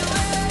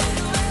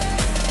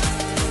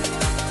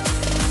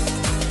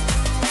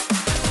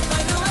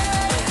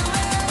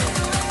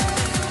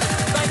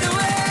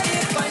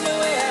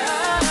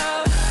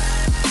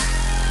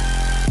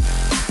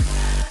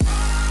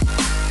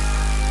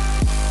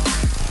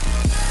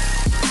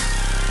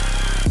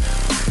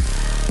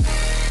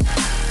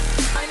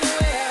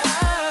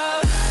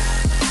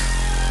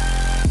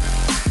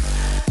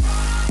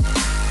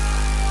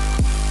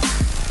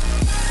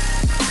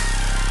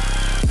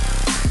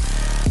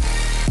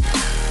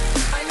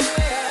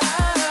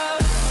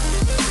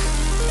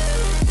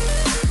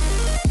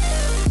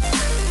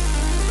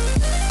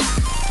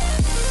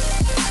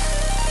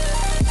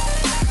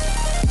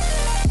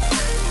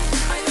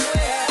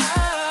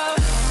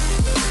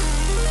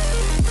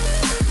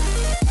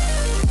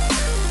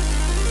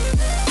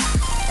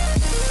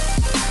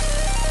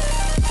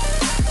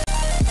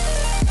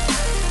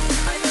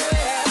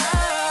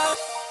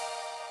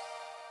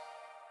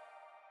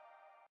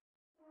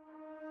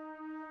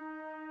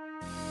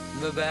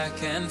 The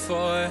back and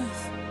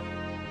forth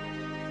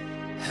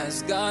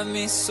has got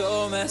me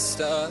so messed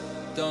up.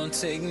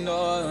 Don't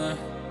ignore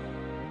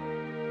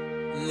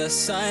the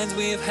signs.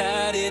 We've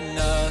had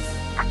enough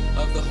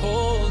of the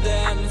whole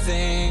damn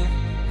thing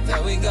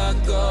that we got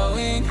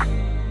going.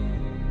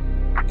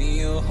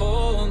 You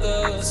hold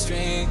the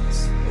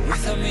strings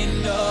without me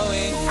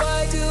knowing.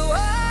 Why do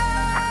I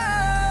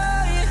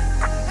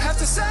have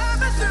to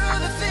suffer through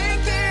the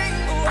thinking?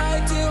 Why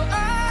do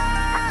I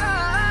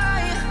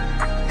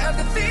have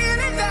the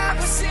feeling that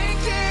we're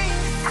sinking?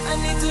 I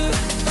need to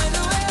find a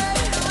way.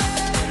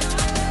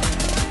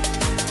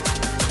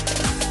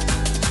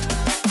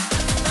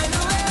 Find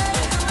a way.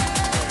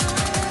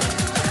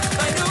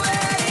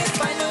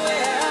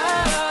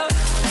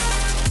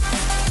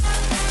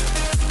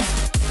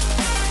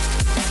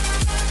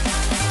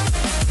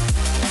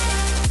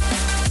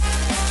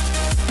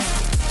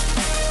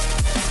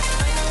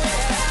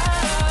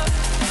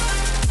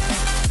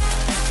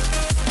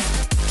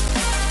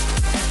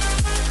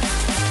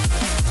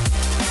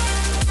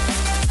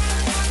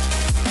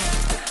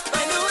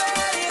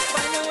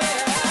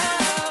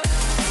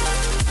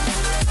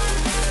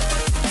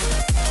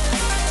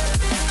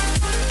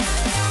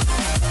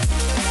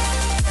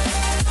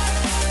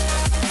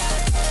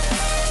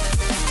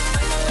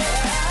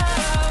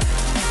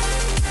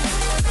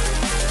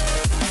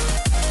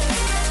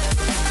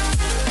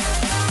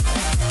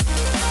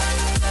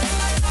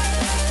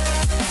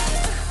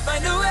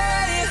 Find a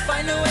way.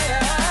 Find a way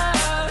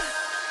out.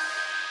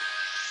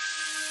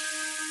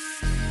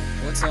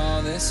 What's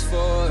all this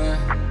for?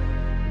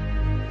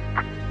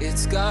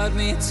 It's got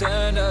me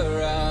turned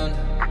around,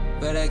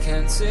 but I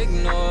can't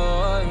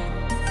ignore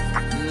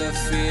the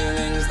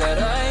feelings that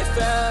I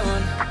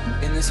found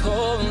in this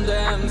whole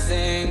damn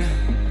thing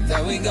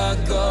that we got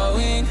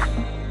going.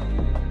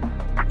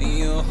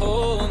 You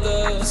hold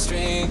the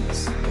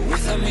strings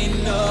without me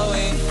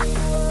knowing.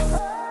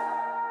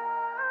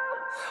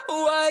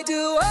 Why Why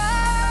do I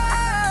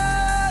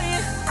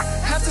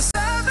have to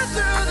suffer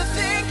through the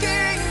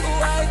thinking?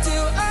 Why do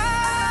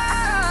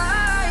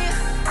I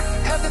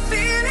have the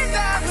feeling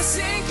that we're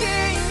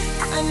sinking?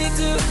 I need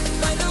to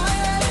find a way.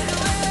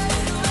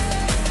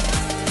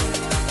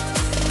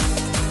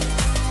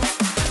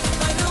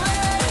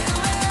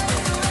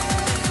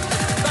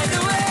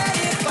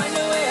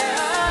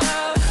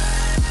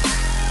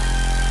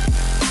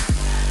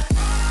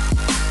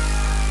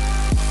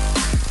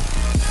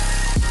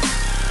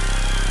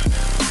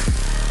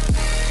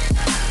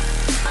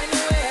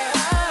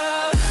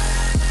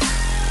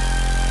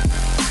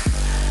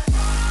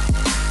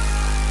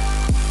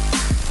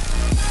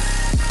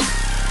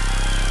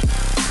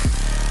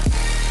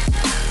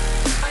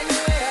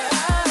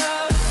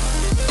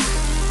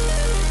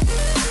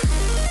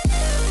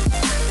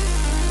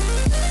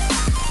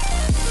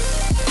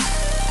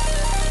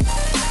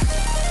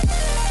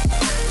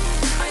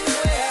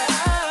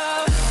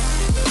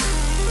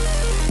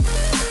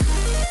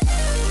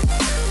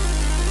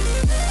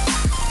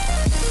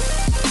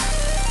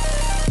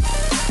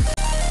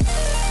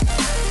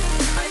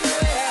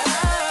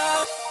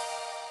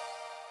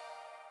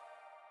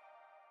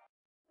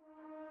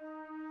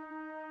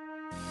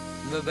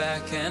 The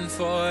back and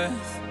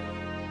forth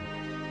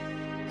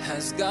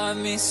has got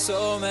me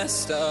so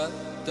messed up.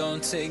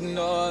 Don't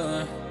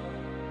ignore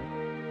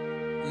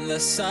the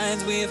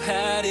signs. We've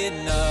had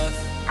enough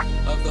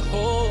of the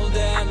whole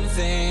damn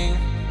thing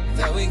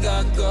that we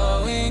got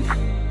going.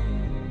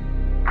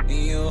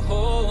 You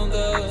hold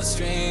the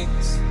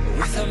strings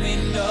without me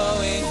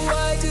knowing.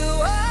 Why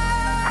do I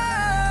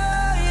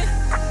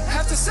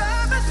have to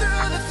suffer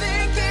through the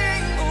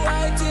thinking?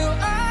 Why do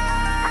I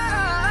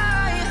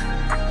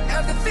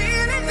have the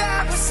feeling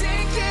that we're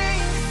sinking?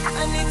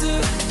 I need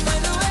to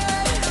find a way.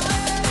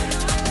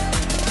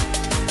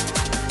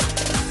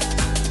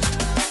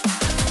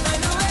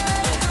 Find a way.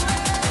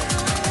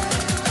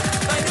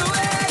 Find a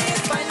way.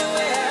 Find a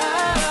way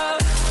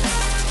out. Find a way out.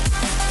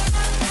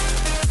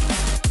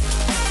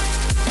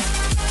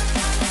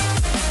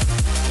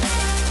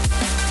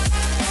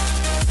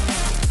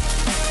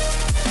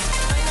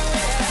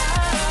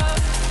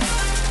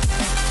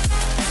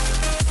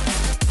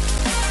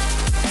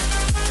 Find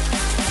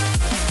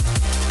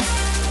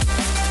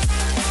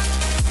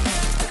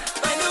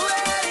a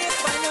way.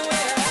 Find a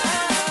way out.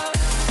 Find a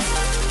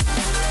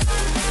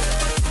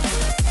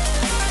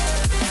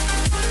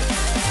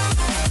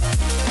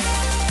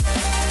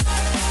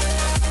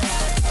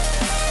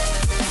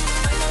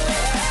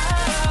way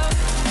out.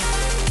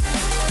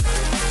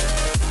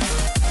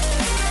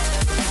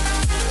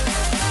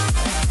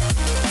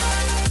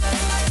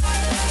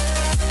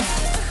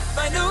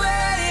 Find a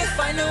way.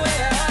 Find a way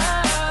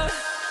out.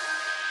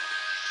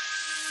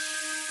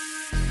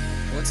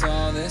 What's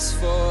all this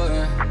for?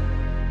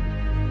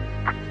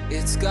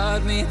 It's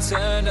got me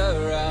turned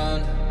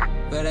around,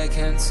 but I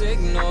can't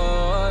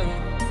ignore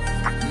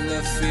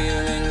the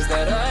feelings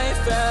that I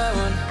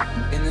found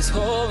in this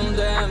whole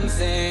damn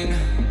thing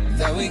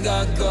that we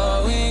got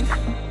going.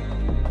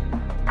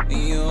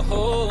 You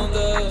hold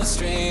the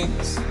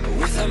strings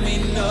without me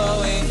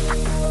knowing.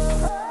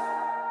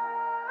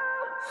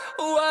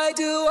 Why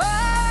do I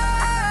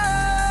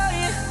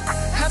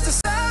have to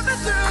suffer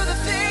through the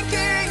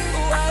thinking?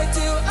 Why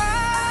do I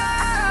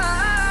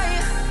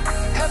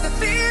have the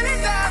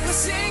feeling that we're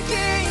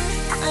sinking?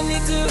 I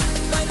need to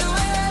find a way.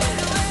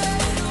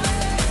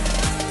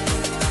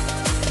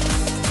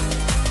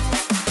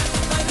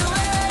 Find a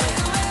way.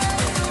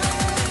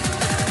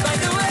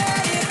 Find a way.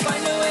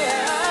 Find a way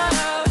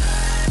out.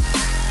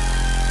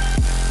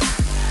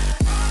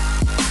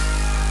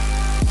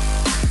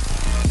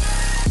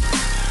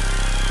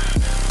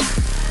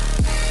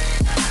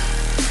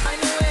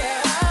 Find a way out. Find a way out. Find a way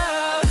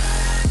out.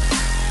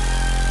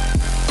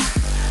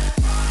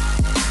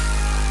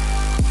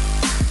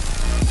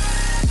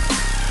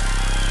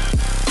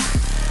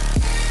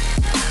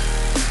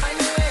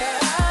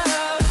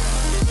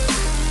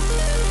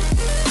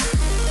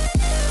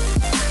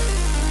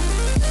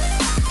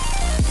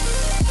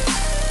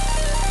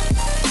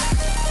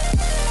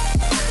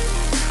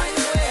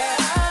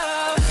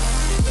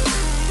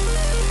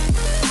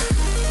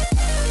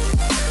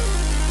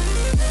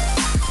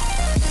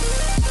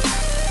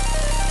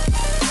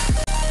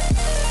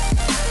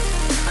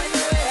 Find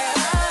a way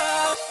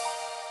out.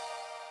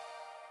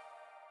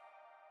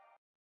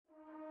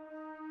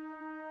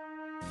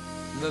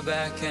 The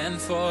back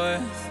and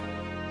forth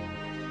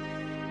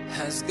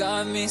has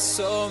got me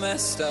so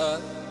messed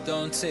up.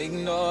 Don't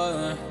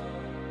ignore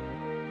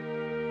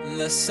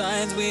the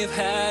signs. We've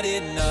had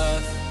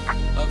enough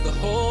of the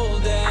whole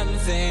damn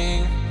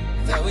thing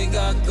that we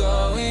got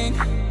going.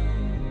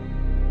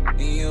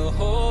 You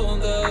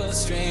hold the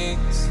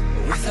strings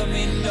without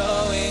me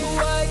knowing.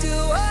 Why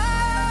do I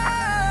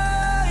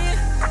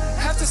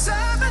have to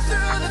suffer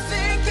through the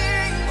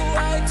thinking?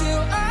 Why do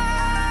I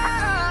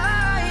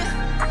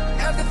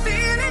have the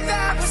feeling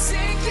that we're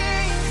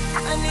sinking?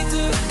 I need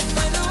to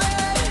find a way.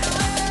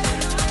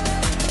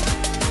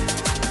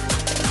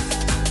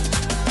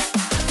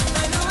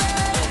 Find a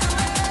way.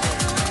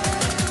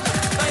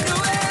 Find a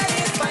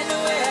way.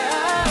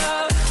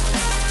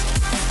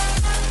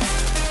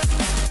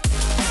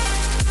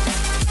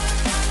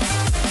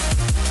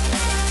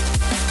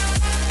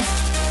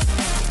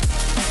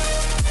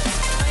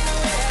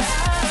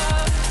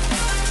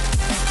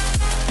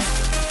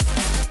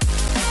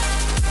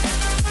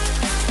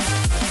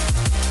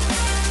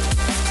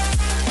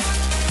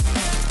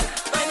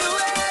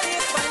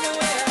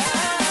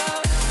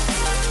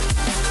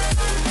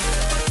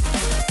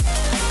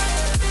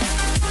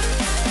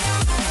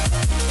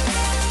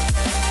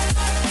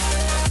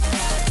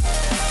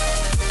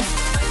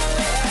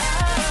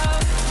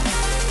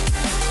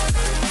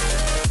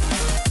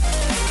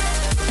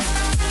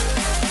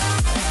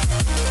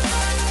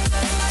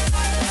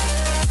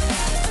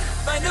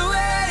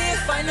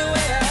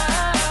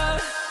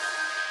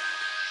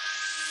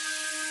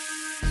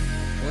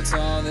 What's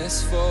all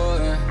this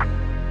for?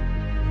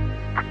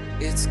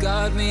 It's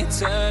got me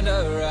turned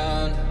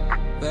around,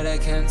 but I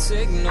can't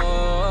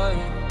ignore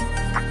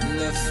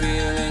the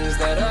feelings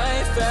that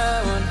I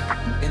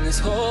found in this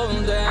whole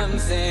damn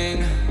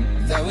thing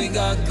that we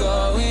got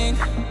going.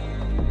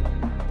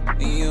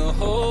 You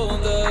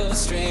hold the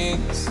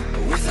strings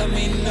without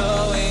me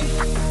knowing.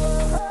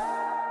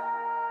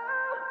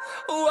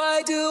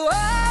 Why do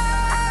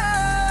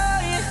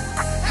I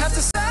have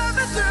to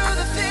suffer through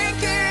the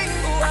thinking?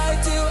 Why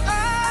do I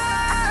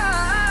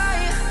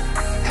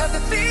have the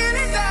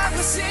feeling that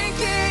we're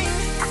sinking?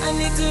 I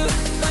need to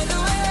find a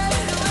way.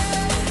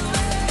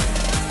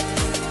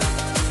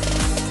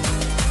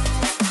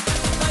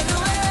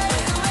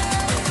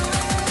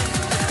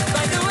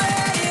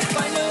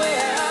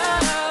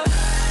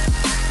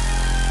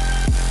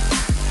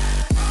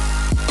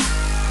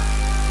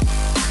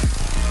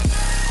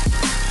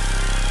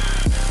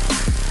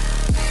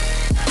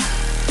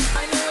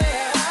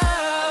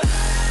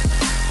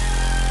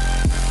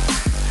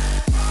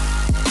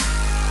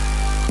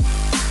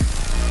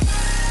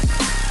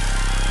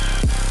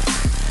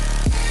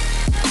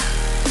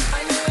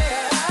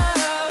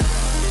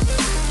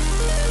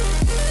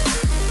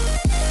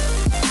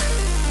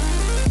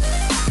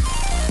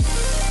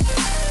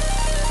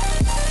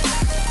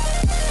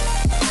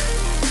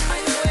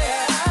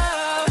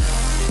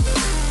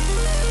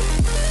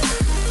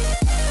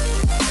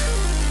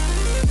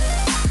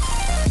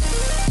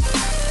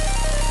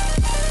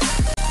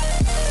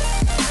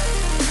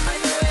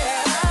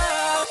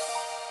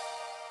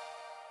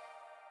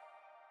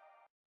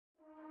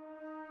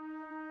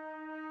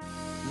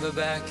 The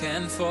back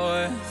and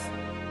forth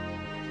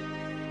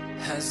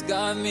has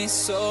got me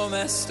so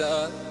messed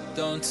up.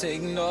 Don't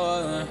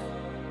ignore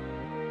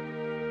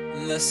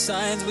the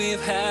signs.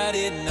 We've had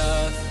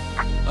enough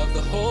of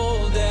the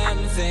whole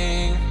damn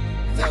thing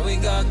that we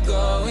got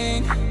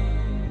going.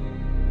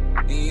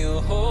 You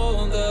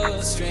hold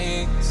the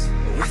strings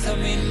without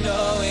me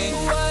knowing.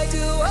 Why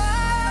do I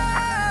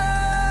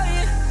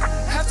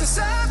have to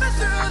suffer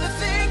through the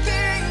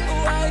thinking?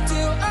 Why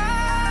do I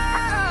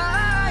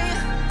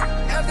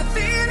have the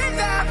feeling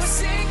that we're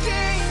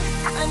sinking?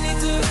 I need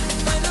to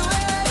find a way.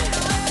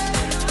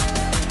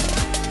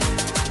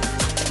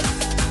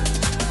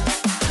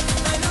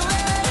 Find a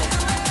way.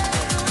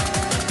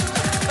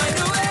 Find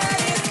a way.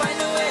 Find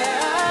a way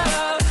out. Find a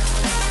way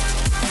out.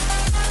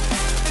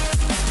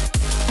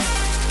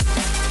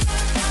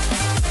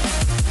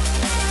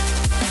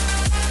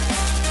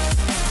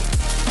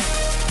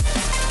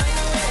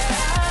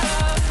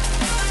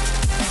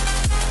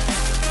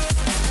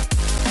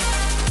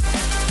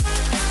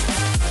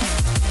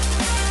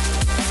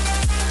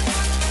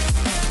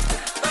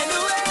 Find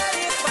a way.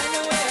 Find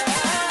a way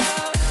out. Find a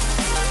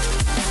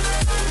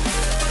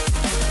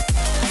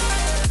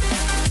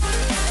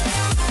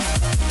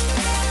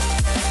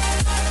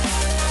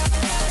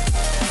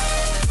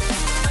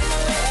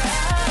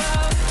way out.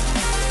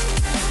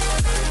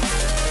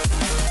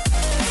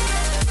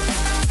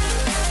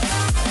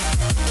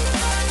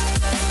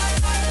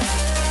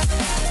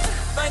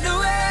 Find a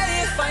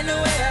way. Find a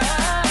way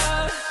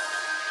out.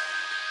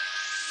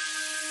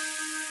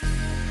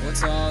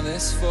 What's all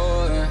this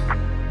for?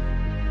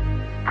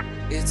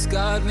 It's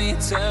got me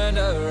turned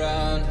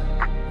around,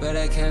 but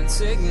I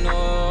can't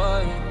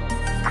ignore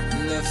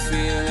the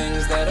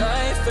feelings that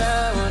I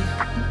found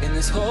in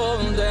this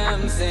whole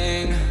damn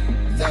thing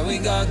that we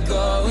got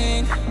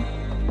going.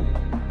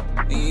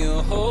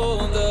 You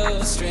hold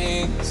the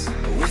strings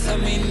without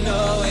me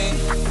knowing.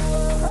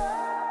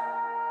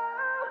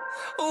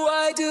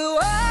 Why do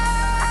I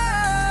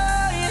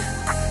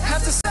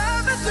have to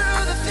suffer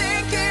through the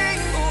thinking?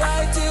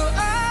 Why do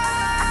I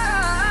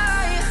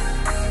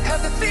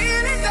have the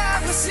feeling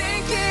that we're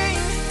sinking?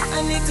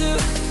 I need to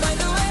find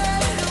a way.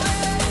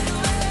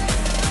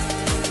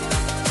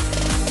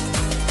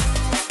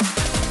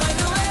 Find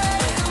a way.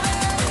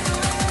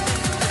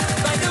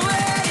 Find a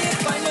way.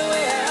 Find a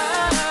way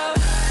out.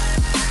 Find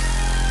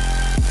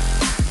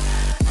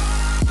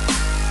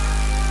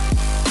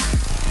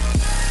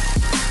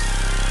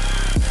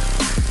a way out.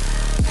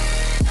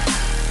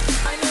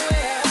 Find a way out. Find a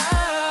way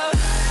out.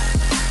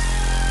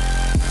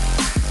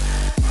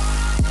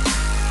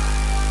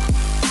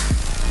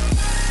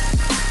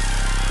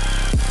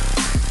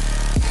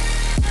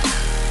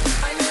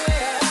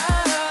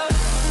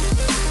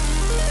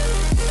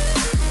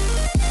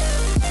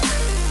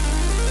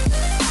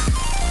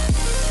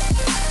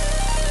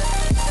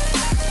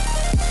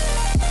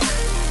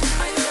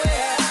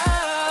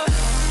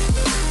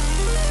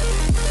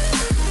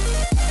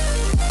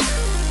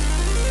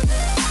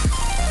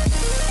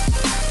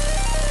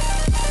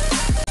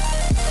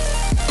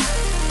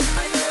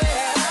 Find a way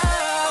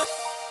out.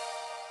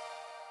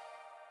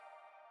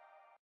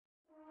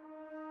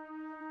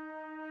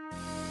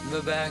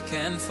 The back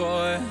and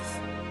forth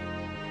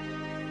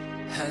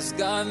has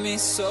got me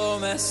so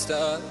messed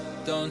up.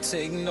 Don't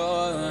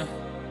ignore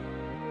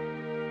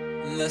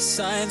the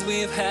signs.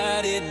 We've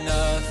had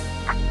enough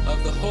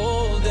of the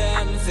whole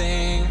damn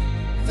thing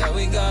that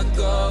we got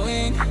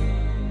going.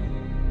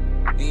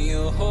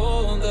 You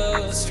hold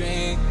the strings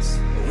strings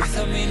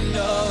without me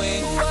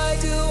knowing. Why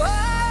do I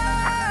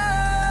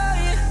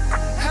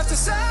have to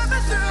suffer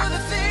through the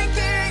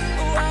thinking?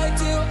 Why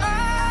do I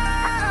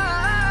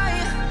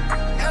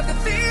have the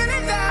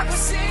feeling that we're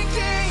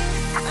sinking?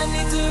 I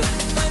need to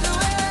find a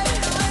way.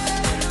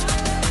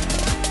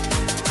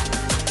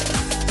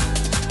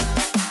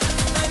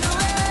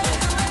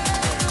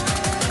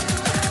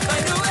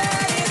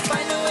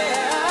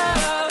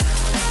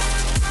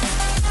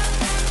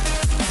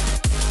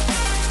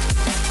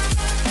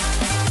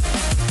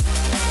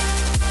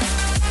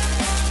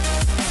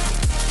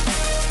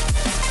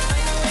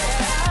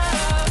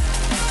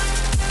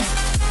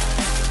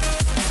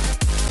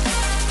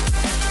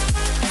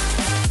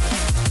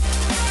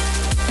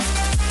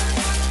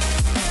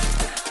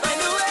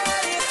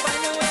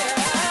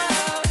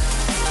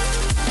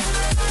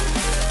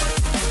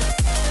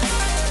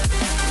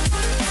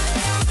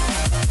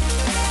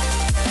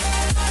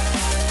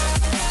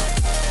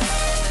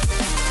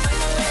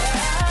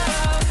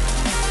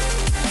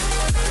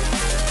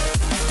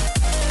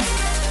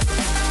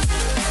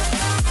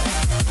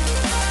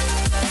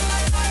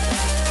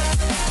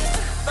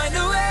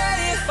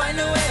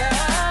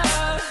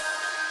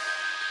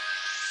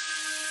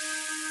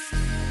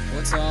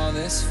 What's all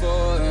this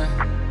for?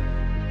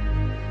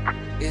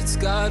 It's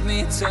got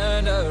me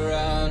turned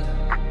around,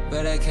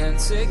 but I can't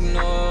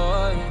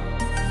ignore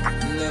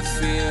the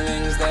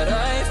feelings that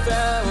I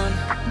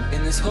found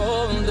in this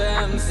whole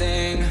damn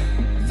thing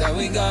that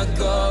we got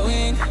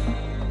going.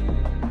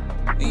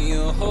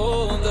 You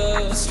hold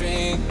the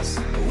strings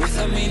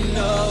without me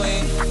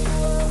knowing.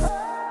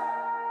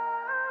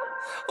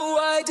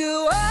 Why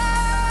do I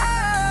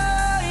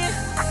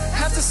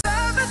have to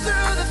suffer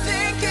through the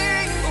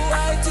thinking?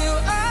 Why do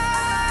I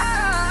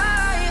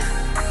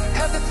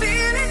have the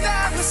feeling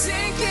that we're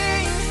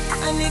sinking?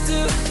 I need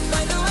to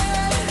find a way.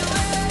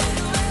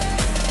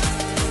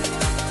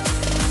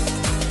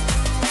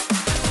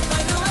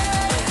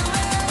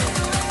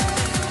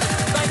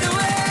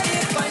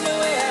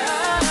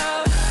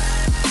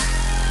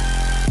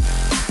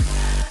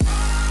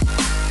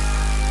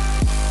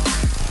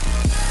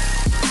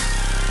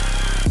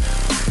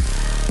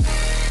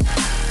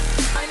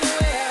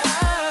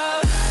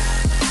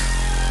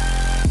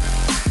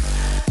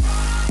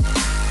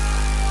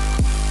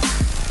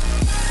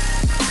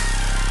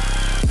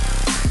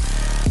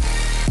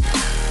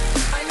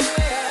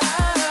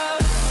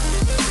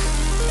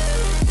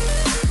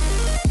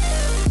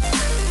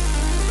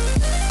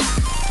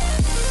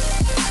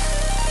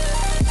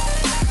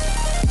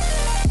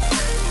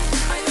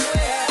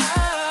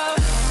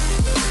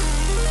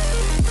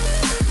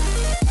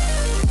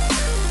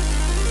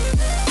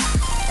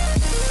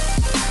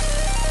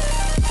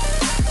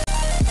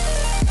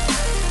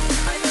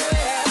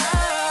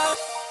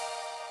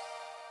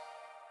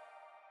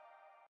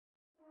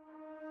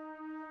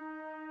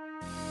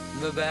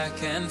 The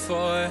back and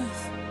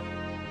forth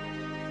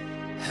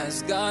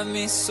has got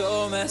me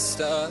so messed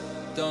up.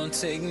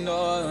 Don't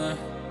ignore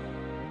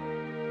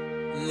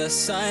the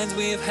signs.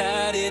 We've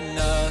had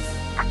enough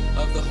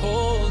of the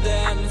whole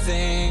damn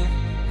thing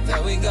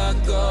that we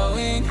got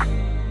going.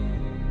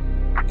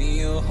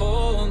 You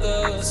hold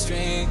the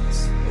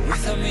strings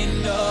without me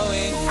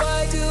knowing.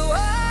 Why do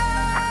I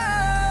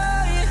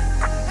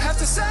have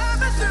to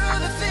suffer through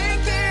the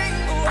thinking?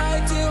 Why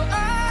do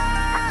I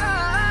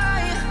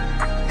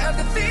have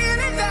the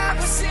feeling that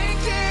we're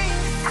sinking?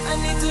 I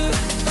need to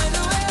find a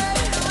way.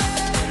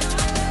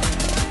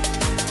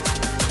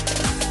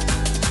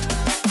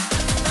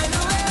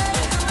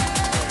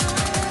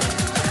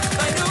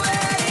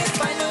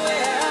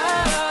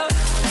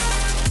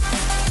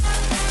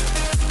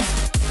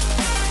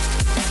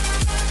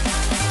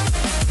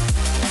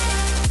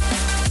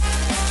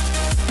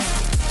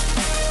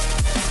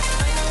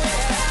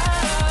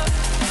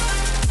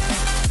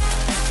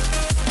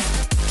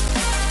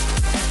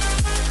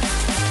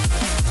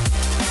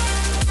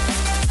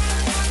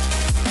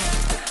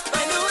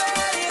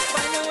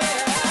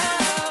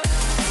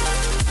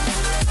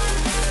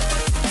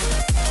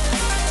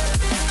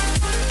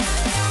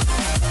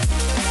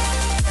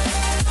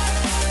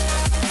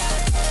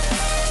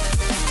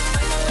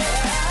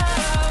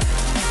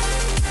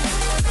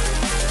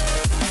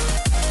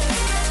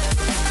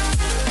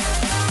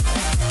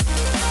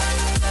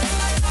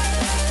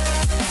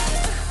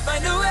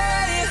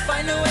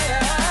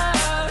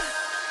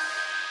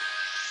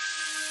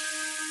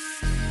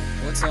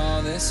 What's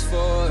all this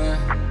for?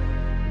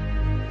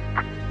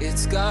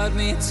 It's got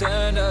me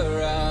turned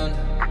around,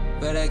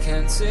 but I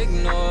can't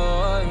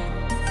ignore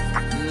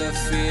the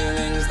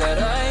feelings that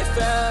I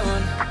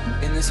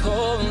found in this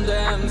whole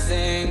damn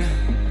thing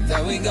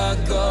that we got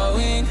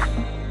going.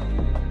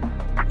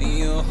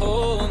 You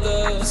hold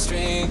the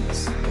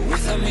strings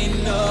without me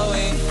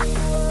knowing.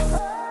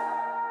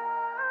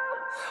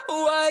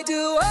 Why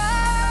do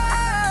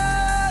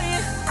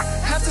I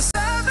have to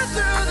suffer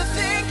through the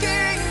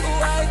thinking?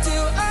 Why do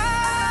I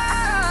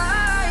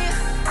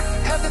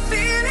have the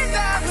feeling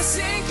that we're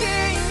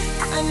sinking?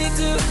 I need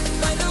to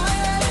find a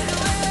way.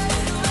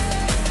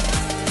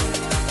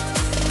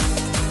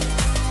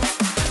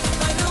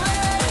 Find a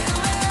way.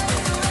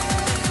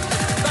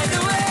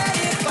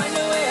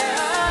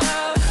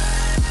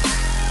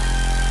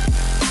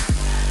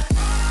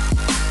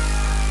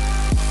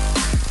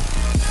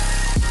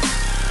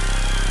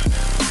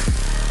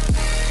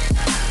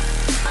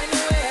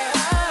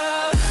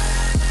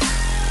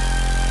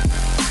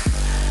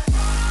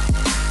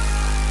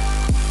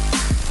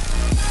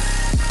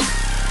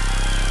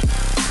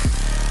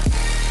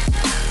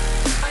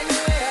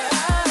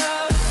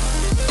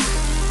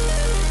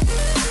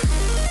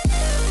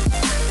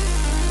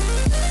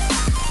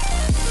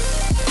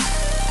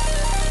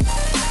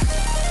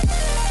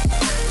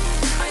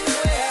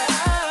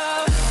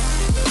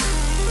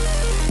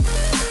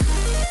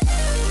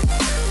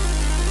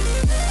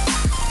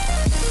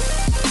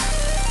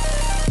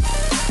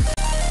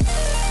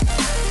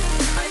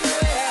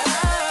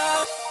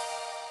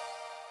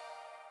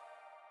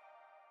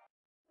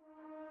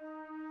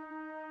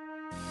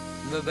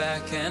 The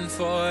back and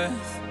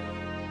forth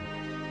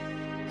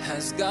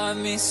has got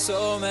me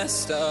so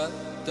messed up.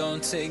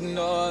 Don't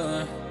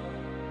ignore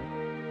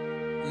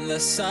the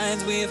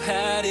signs. We've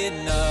had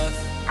enough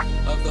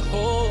of the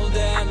whole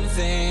damn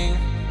thing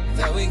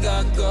that we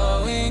got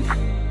going.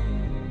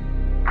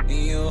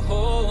 You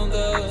hold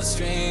the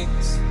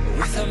strings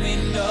without me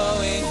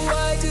knowing.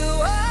 Why do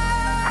I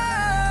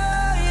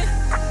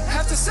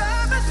have to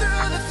suffer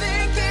through the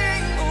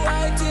thinking?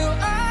 Why do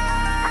I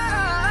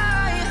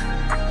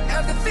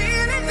have the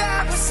feeling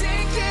that we're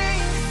sinking?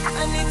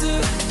 I need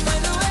to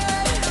find a way.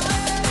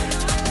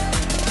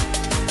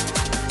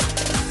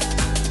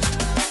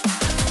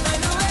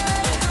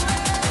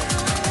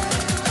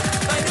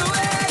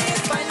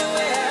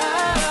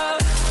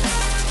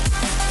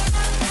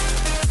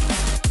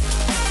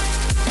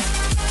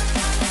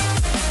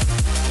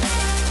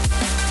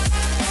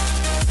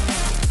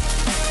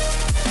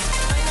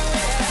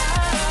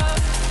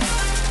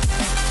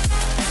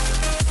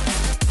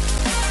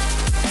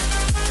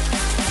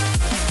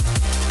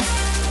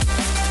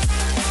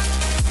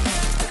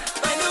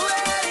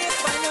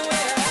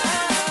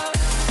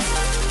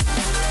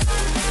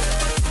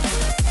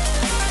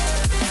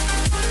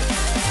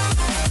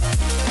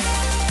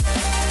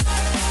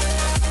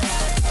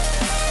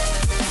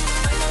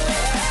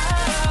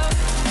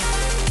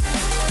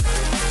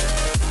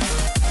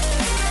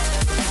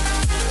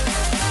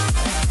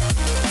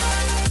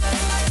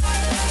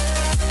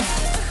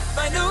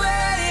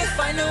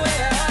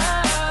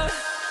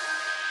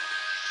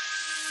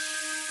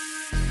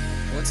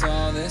 What's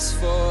all this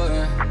for?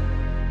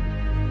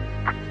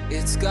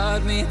 It's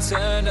got me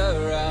turned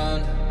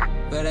around,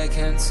 but I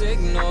can't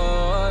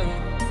ignore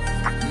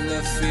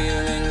the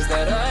feelings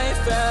that I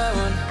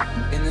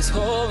found in this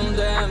whole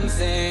damn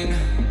thing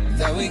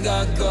that we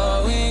got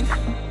going.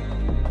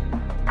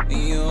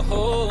 You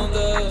hold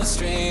the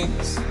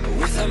strings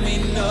without me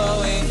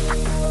knowing.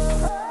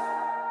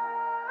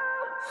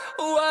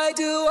 Why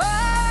do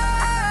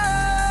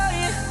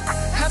I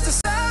have to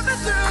suffer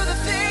through the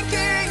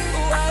thinking?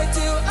 Why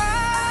do I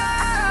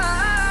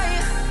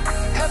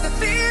have the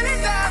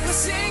feeling that we're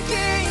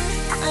sinking?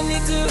 I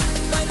need to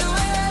find a way.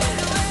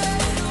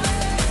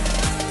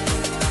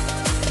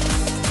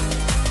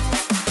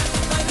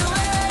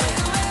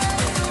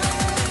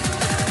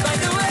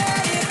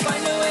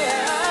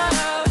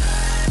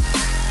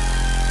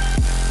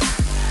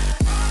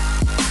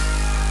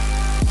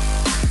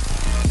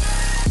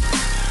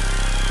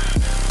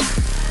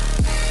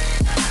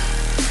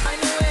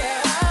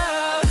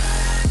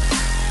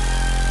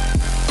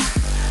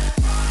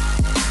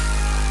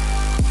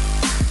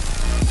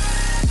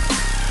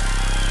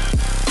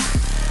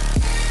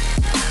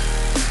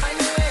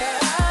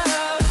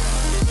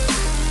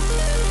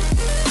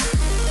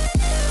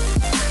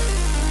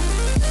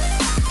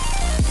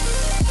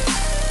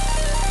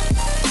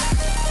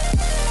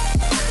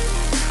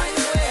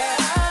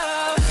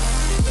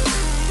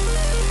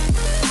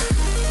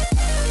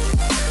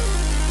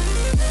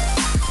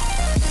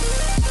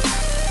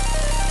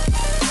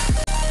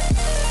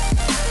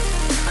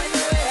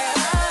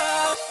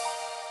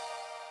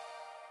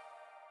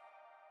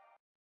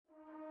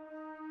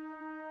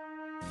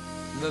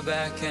 The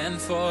back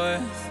and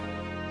forth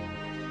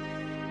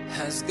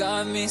has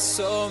got me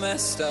so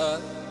messed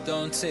up.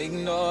 Don't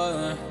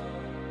ignore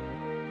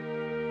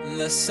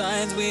the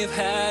signs. We've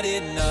had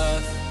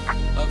enough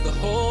of the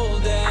whole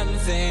damn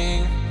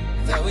thing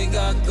that we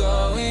got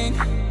going.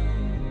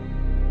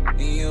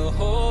 You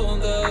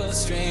hold the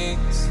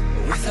strings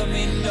without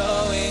me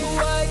knowing.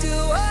 Why do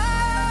I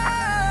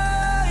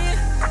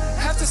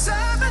have to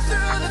suffer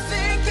through the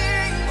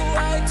thinking?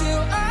 Why do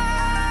I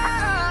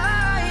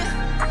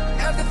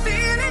have the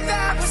feeling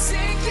that we're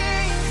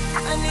sinking?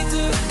 I need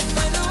to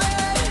find a way.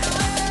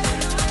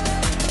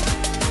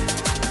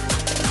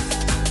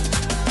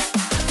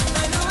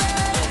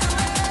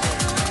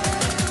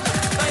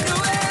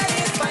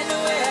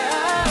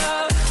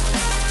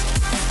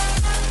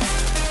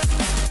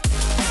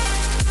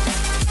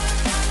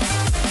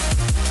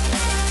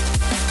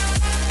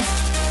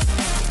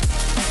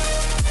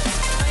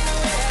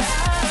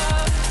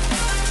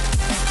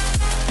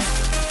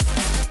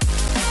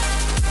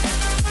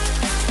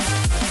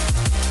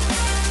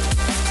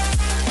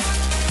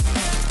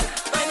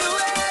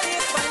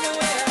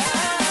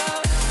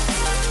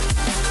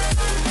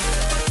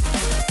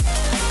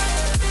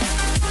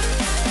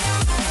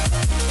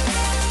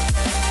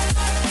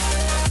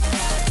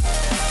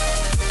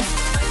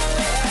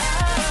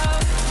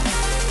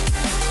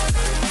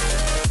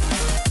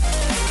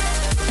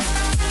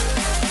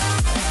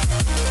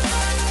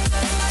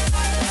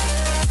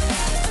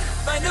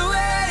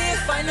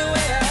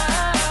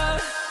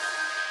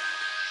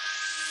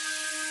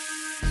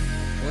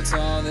 What's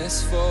all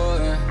this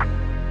for?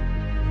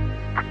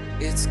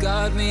 It's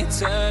got me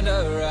turned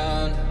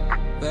around,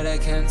 but I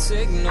can't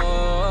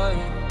ignore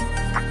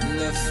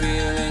the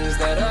feelings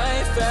that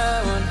I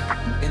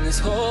found in this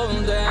whole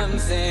damn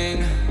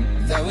thing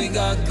that we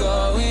got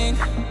going.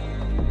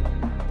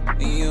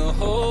 You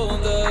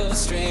hold the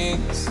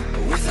strings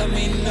without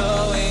me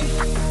knowing.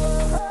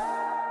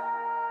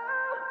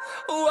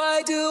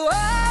 Why do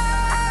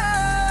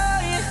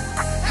I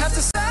have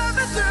to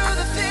suffer through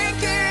the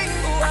thinking?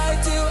 Why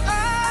do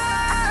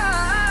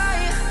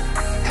I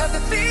have the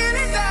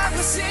feeling that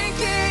we're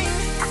sinking?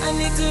 I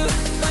need to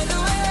find a way.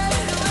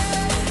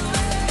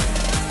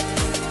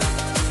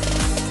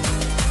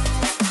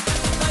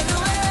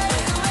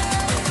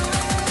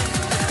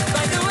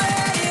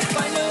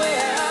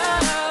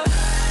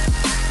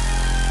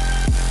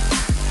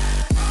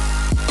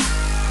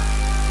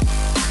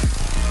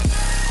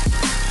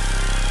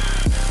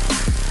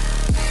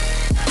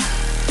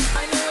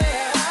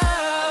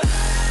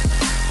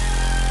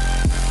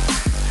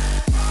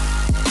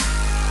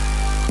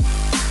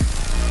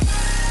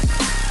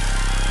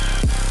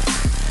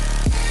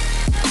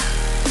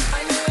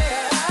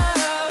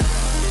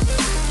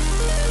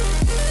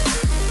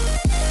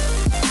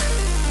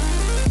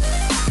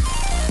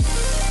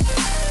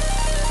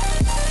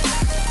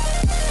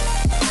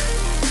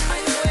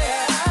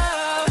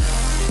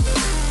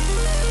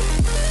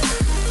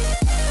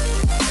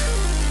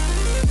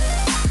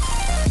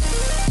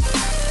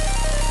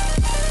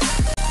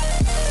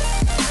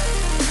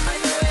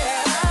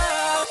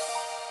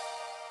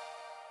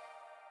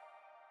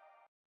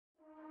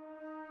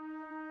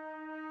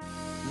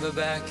 The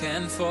back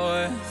and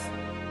forth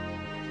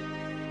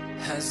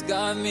has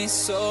got me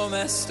so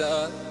messed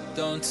up.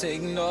 Don't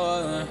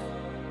ignore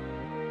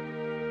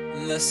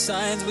the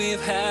signs. We've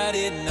had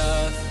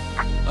enough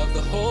of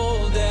the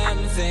whole damn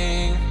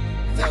thing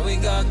that we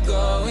got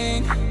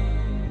going.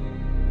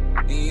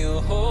 You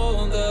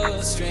hold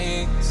those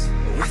strings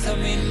without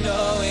me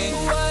knowing.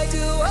 Why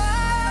do I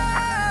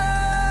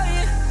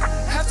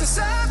have to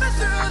suffer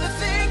through the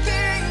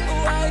thinking?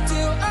 Why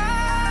do I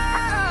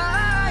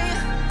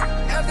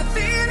have the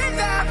feeling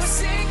that we're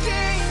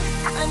sinking?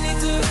 I need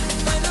to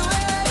find a way.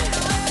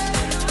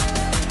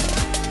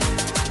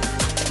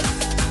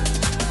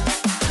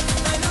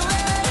 Find a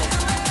way.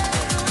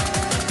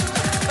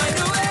 Find a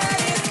way.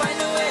 Find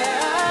a way out. Find a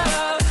way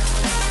out.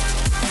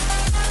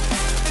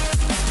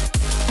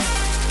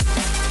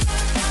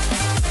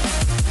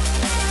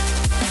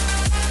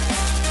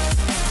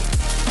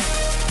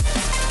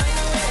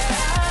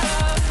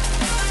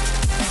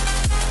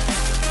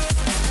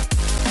 a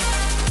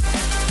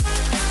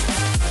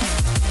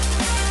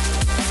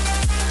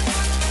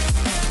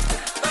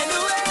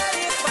way.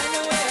 Find a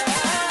way out.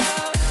 Find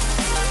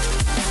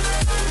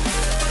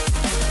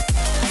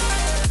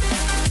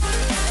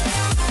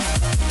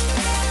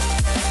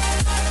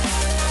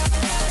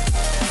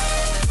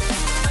a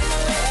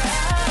way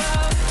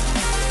out.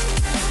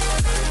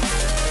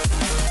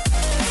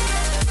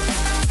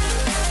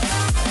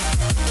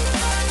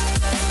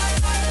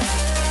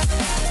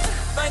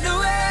 Find a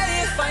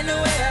way. Find a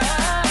way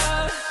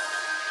out.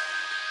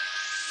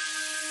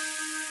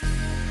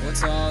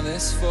 What's all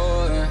this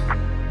for?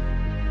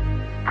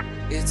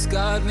 It's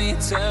got me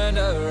turned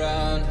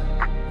around,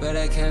 but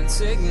I can't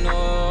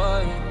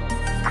ignore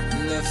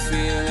the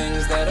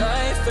feelings that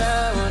I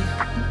found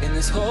in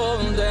this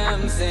whole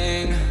damn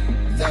thing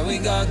that we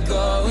got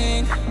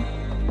going.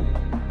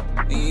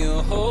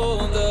 You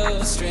hold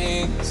those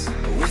strings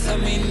without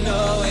me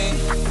knowing.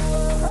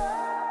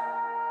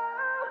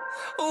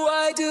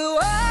 Why do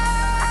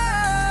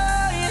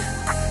I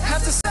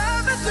have to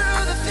suffer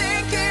through the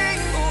thinking?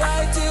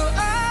 Why do I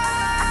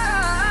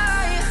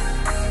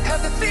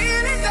have the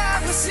feeling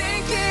that we're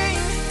sinking?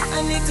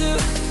 I need to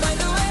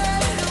find a way.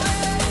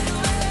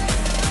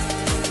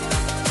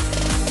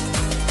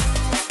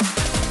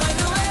 Find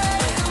a way.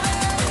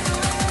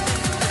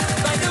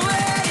 Find a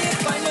way.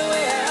 Find a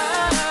way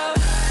out.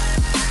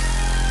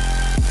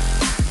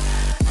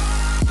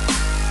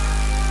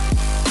 Find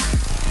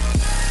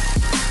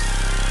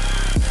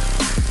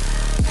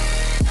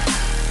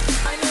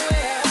a way out. Find a way out. Find a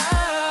way out.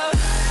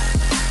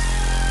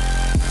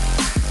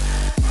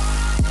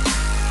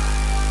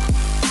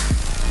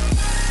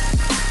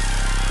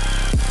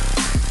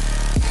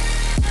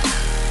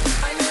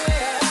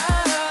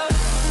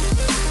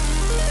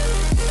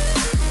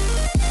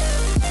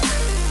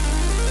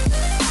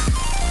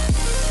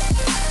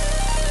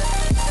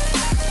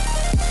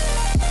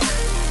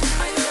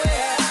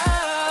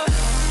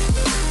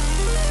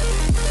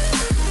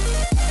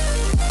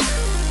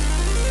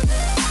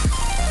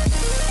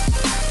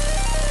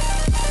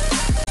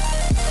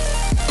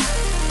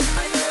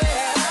 Find a way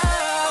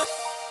out.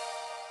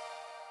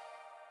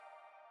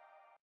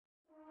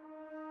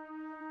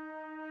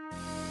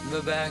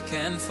 The back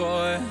and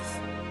forth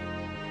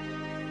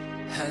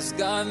has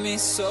got me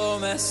so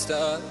messed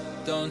up.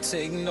 Don't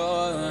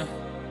ignore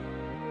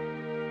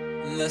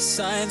the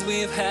signs.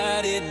 We've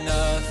had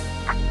enough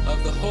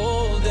of the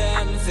whole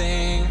damn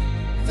thing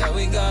that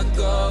we got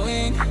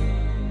going.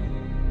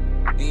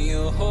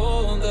 You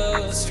hold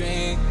those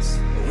strings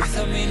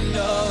without me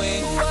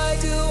knowing. Why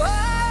do I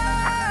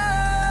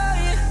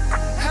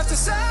have to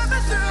suffer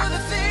through the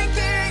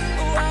thinking?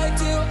 Why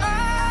do I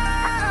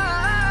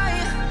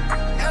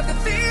have the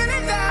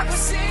feeling that we're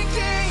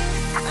sinking?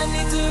 I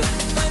need to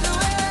find a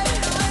way.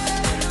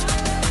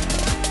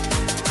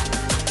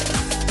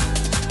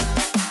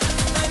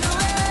 Find a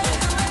way.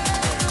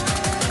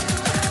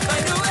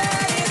 Find a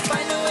way.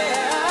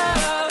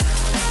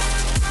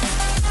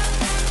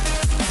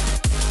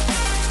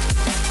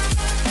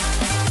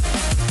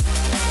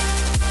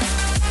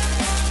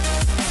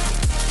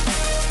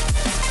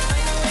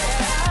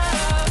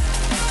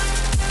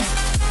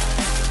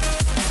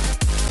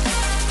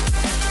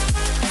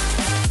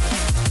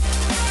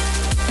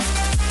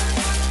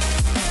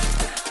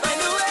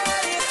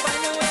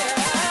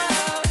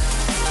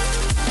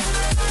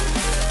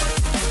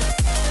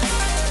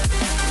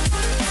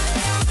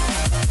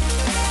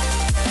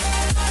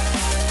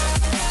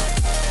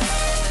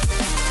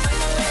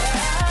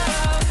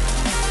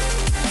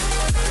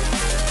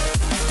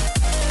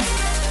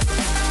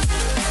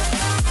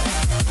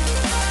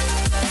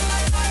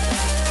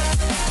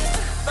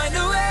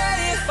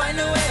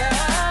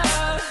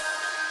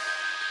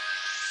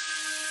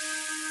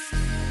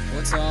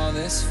 all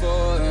this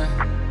for?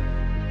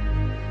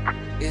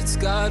 It's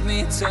got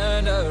me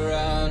turned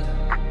around,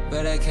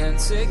 but I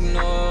can't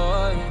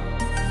ignore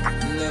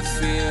the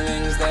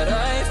feelings that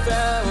I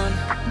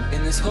found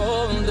in this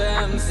whole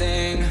damn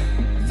thing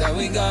that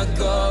we got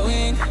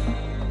going.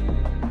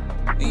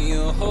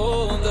 You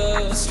hold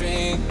the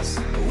strings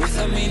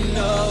without me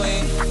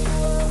knowing.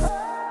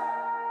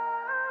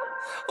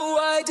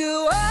 Why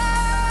do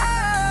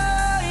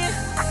I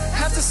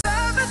have to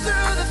suffer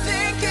through the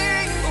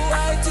thinking?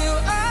 Why do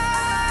I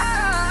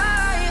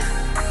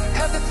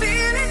have the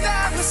feeling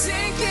that we're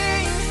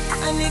sinking?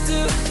 I need to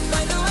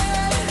find a way.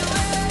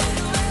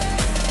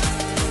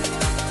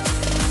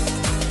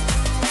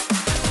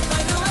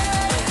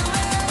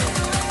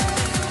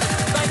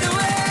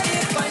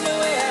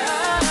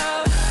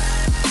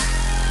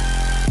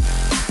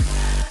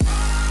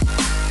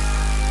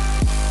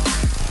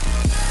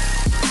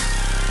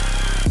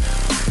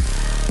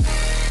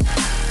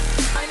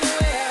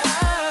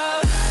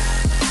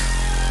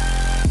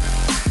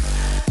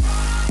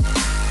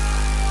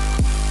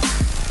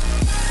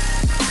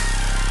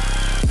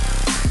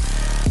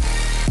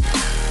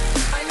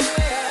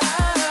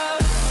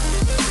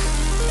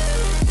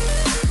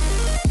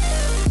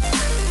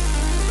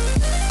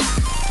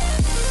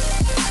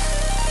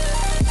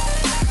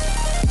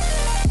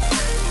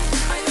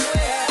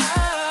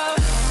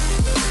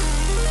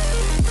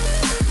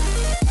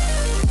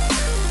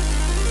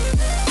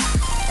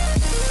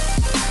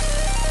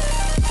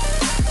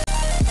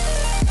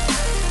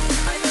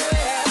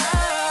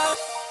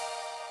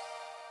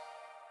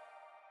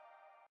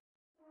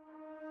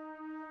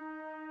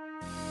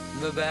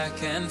 The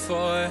back and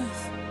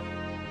forth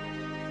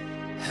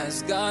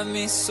has got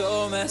me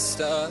so messed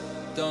up.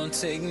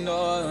 Don't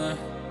ignore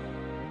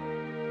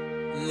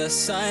the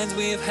signs.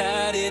 We've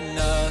had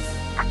enough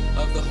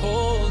of the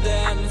whole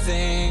damn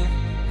thing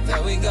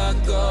that we got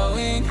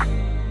going.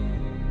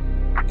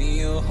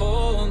 You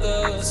hold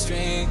the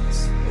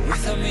strings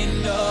without me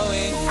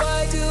knowing.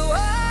 Why do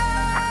I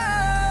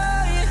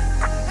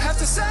have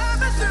to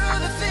suffer through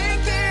the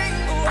thinking?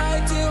 Why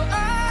do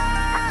I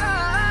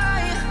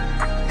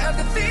have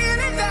the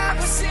feeling that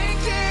we're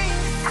sinking?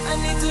 I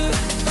need to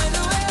find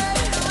a way.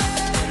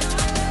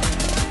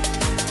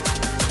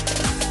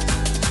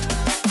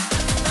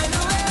 Find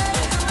a way.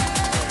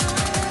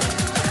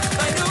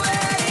 Find a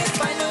way.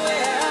 Find a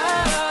way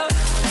out.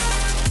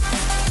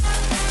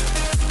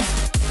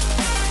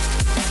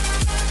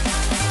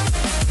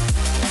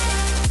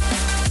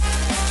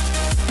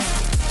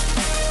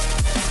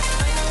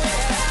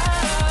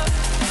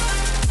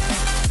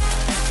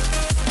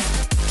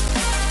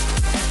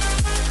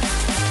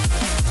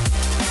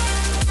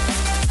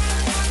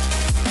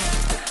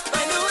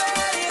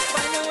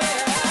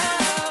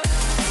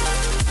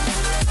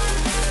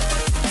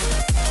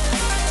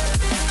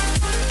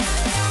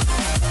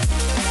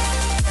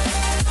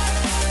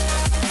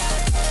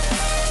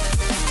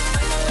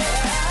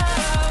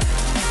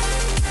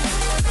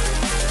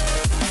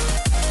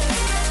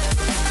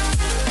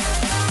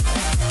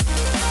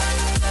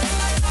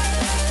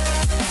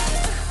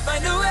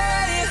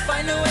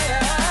 Find a way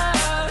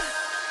out.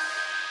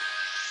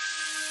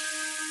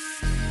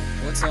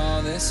 What's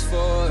all this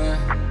for?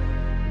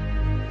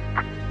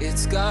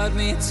 It's got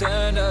me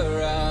turned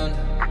around,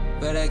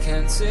 but I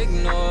can't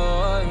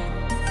ignore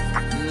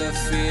the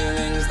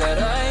feelings that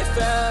I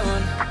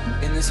found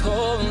in this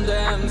whole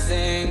damn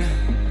thing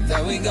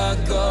that we got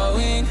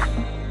going.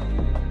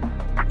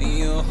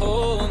 You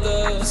hold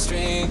the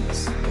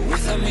strings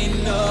without me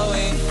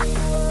knowing.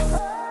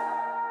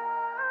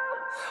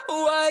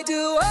 Why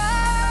do I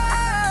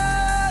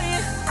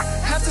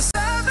have to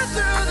suffer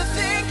through the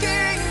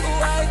thinking?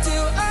 Why do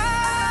I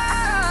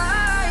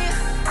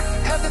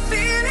have the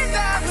feeling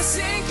that we're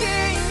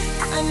sinking?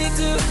 I need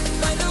to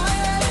find a way.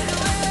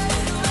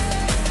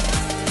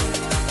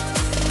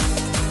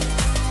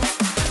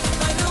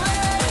 Find a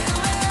way.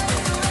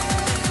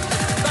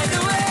 Find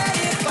a way.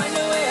 Find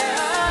a way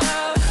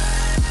out.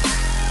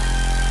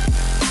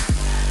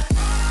 Find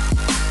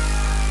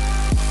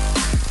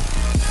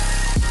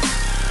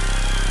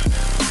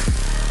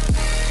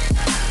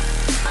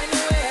a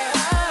way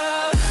out.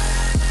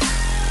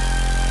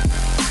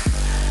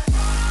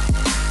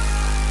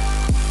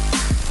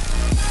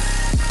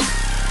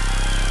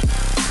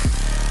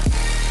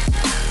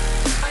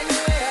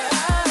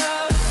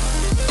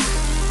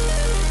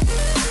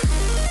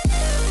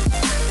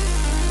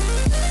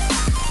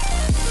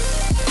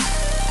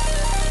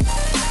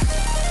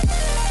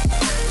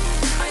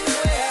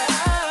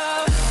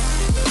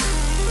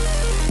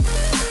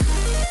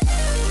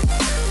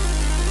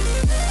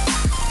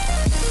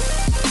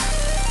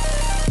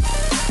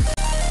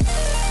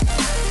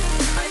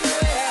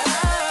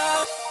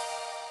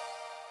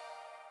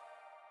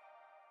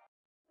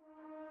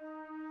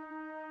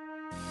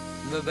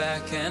 The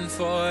back and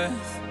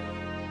forth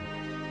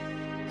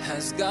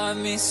has got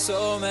me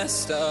so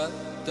messed up.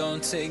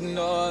 Don't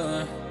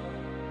ignore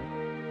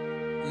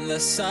the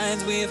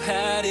signs. We've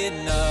had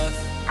enough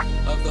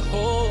of the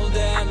whole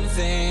damn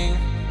thing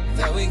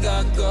that we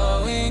got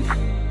going.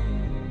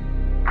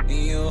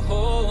 You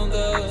hold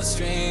the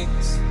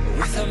strings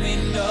without me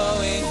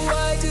knowing.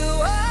 Why do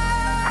I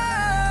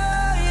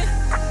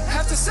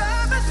have to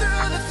suffer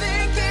through the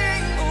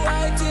thinking?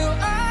 Why do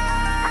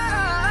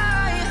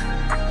I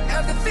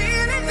have the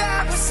feeling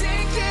that we're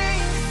sinking?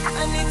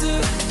 I need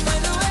to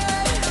find a way.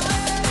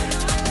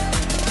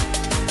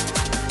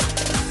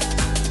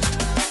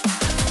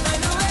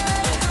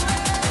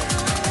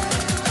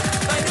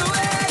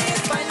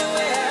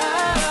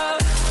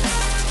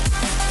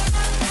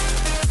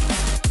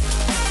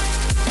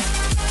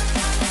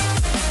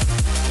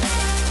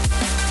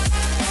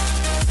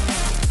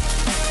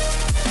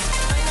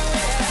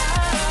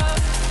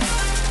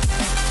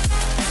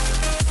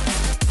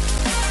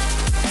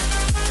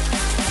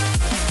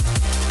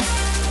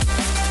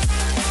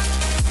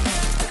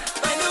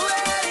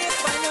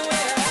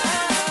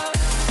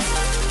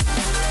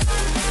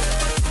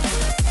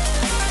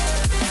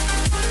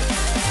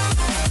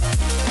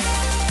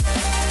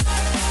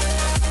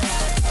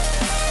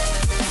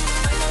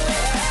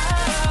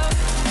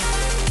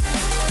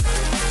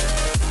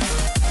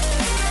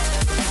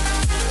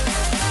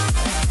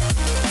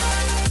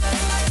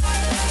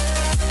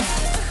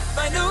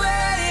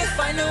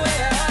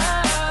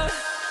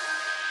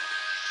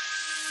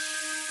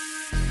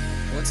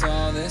 What's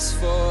all this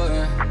for?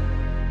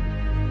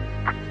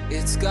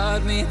 It's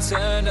got me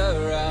turned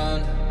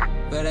around,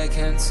 but I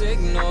can't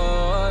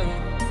ignore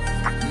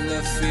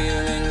the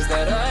feelings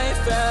that I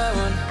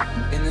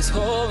found in this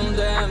whole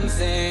damn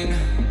thing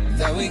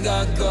that we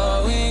got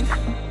going.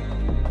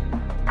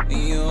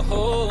 You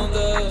hold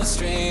the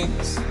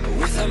strings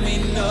without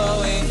me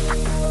knowing.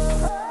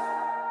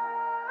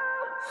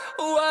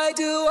 Why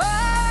do I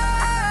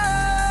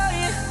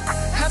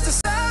have to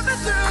suffer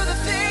through the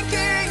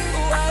thinking?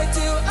 Why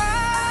do I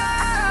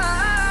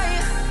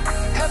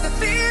have the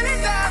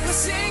feeling that we're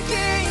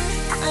sinking?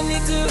 I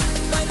need to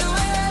find a way.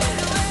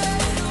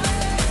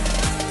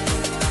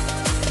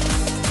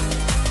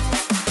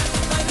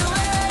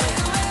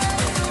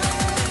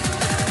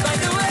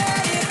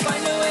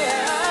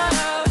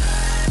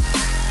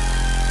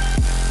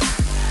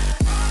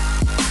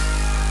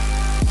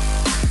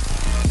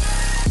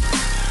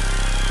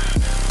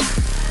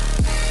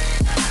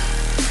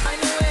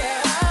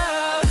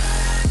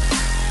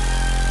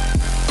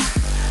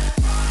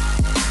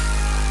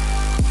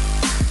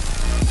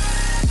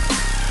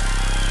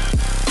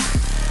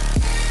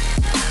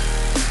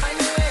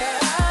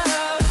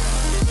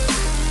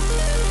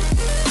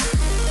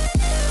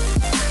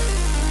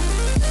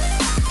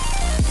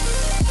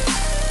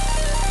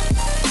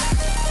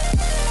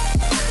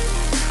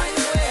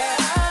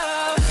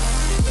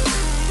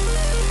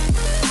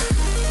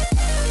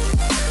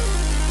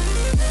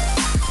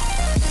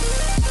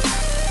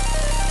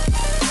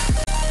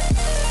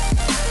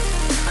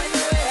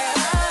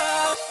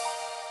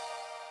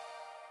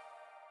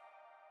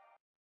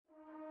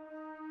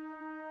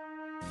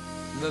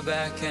 The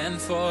back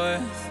and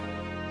forth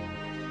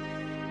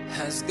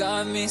has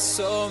got me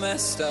so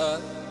messed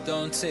up.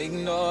 Don't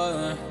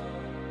ignore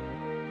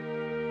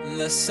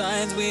the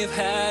signs. We've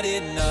had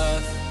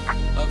enough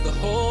of the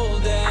whole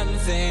damn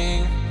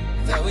thing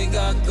that we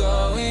got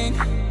going.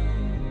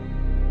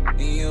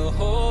 You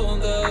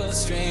hold the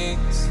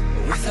strings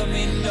without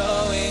me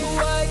knowing.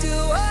 Why do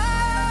I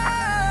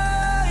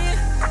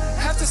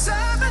have to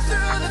suffer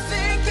through the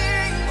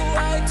thinking?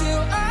 Why do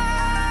I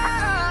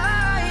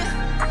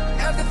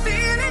have the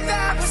feeling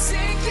that we're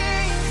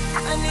sinking?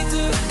 I need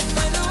to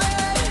find a way.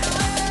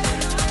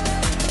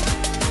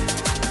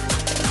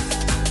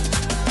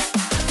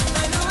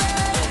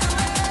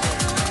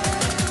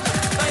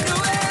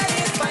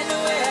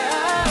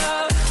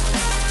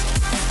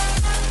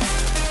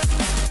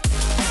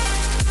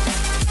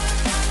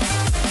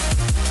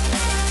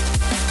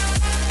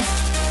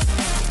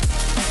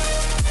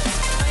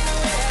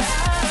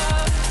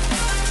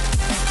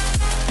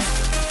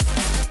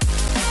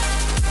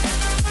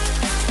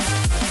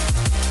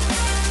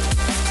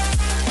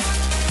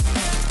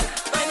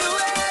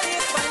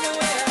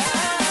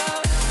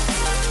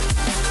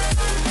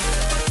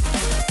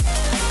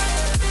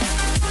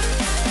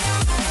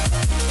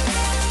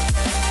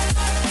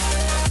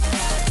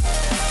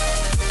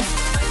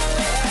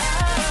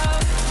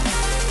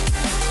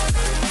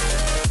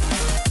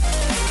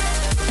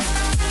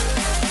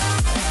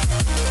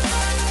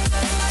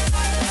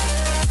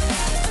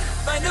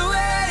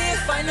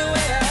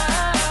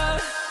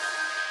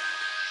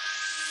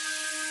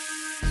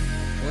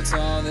 What's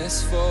all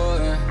this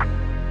for?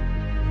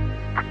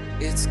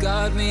 It's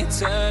got me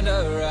turned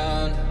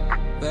around,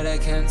 but I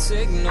can't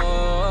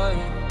ignore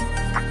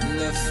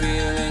the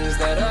feelings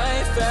that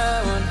I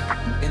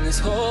found in this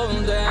whole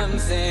damn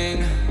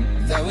thing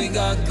that we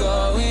got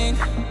going.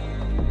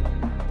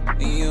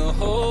 You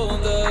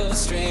hold the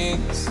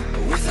strings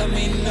without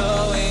me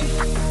knowing.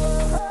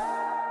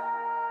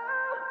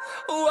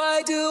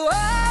 Why do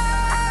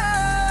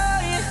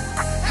I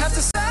have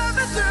to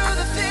suffer through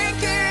the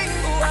thinking?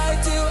 Why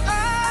do I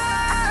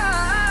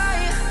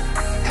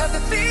have the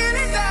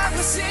feeling that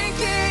we're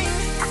sinking?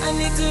 I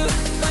need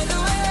to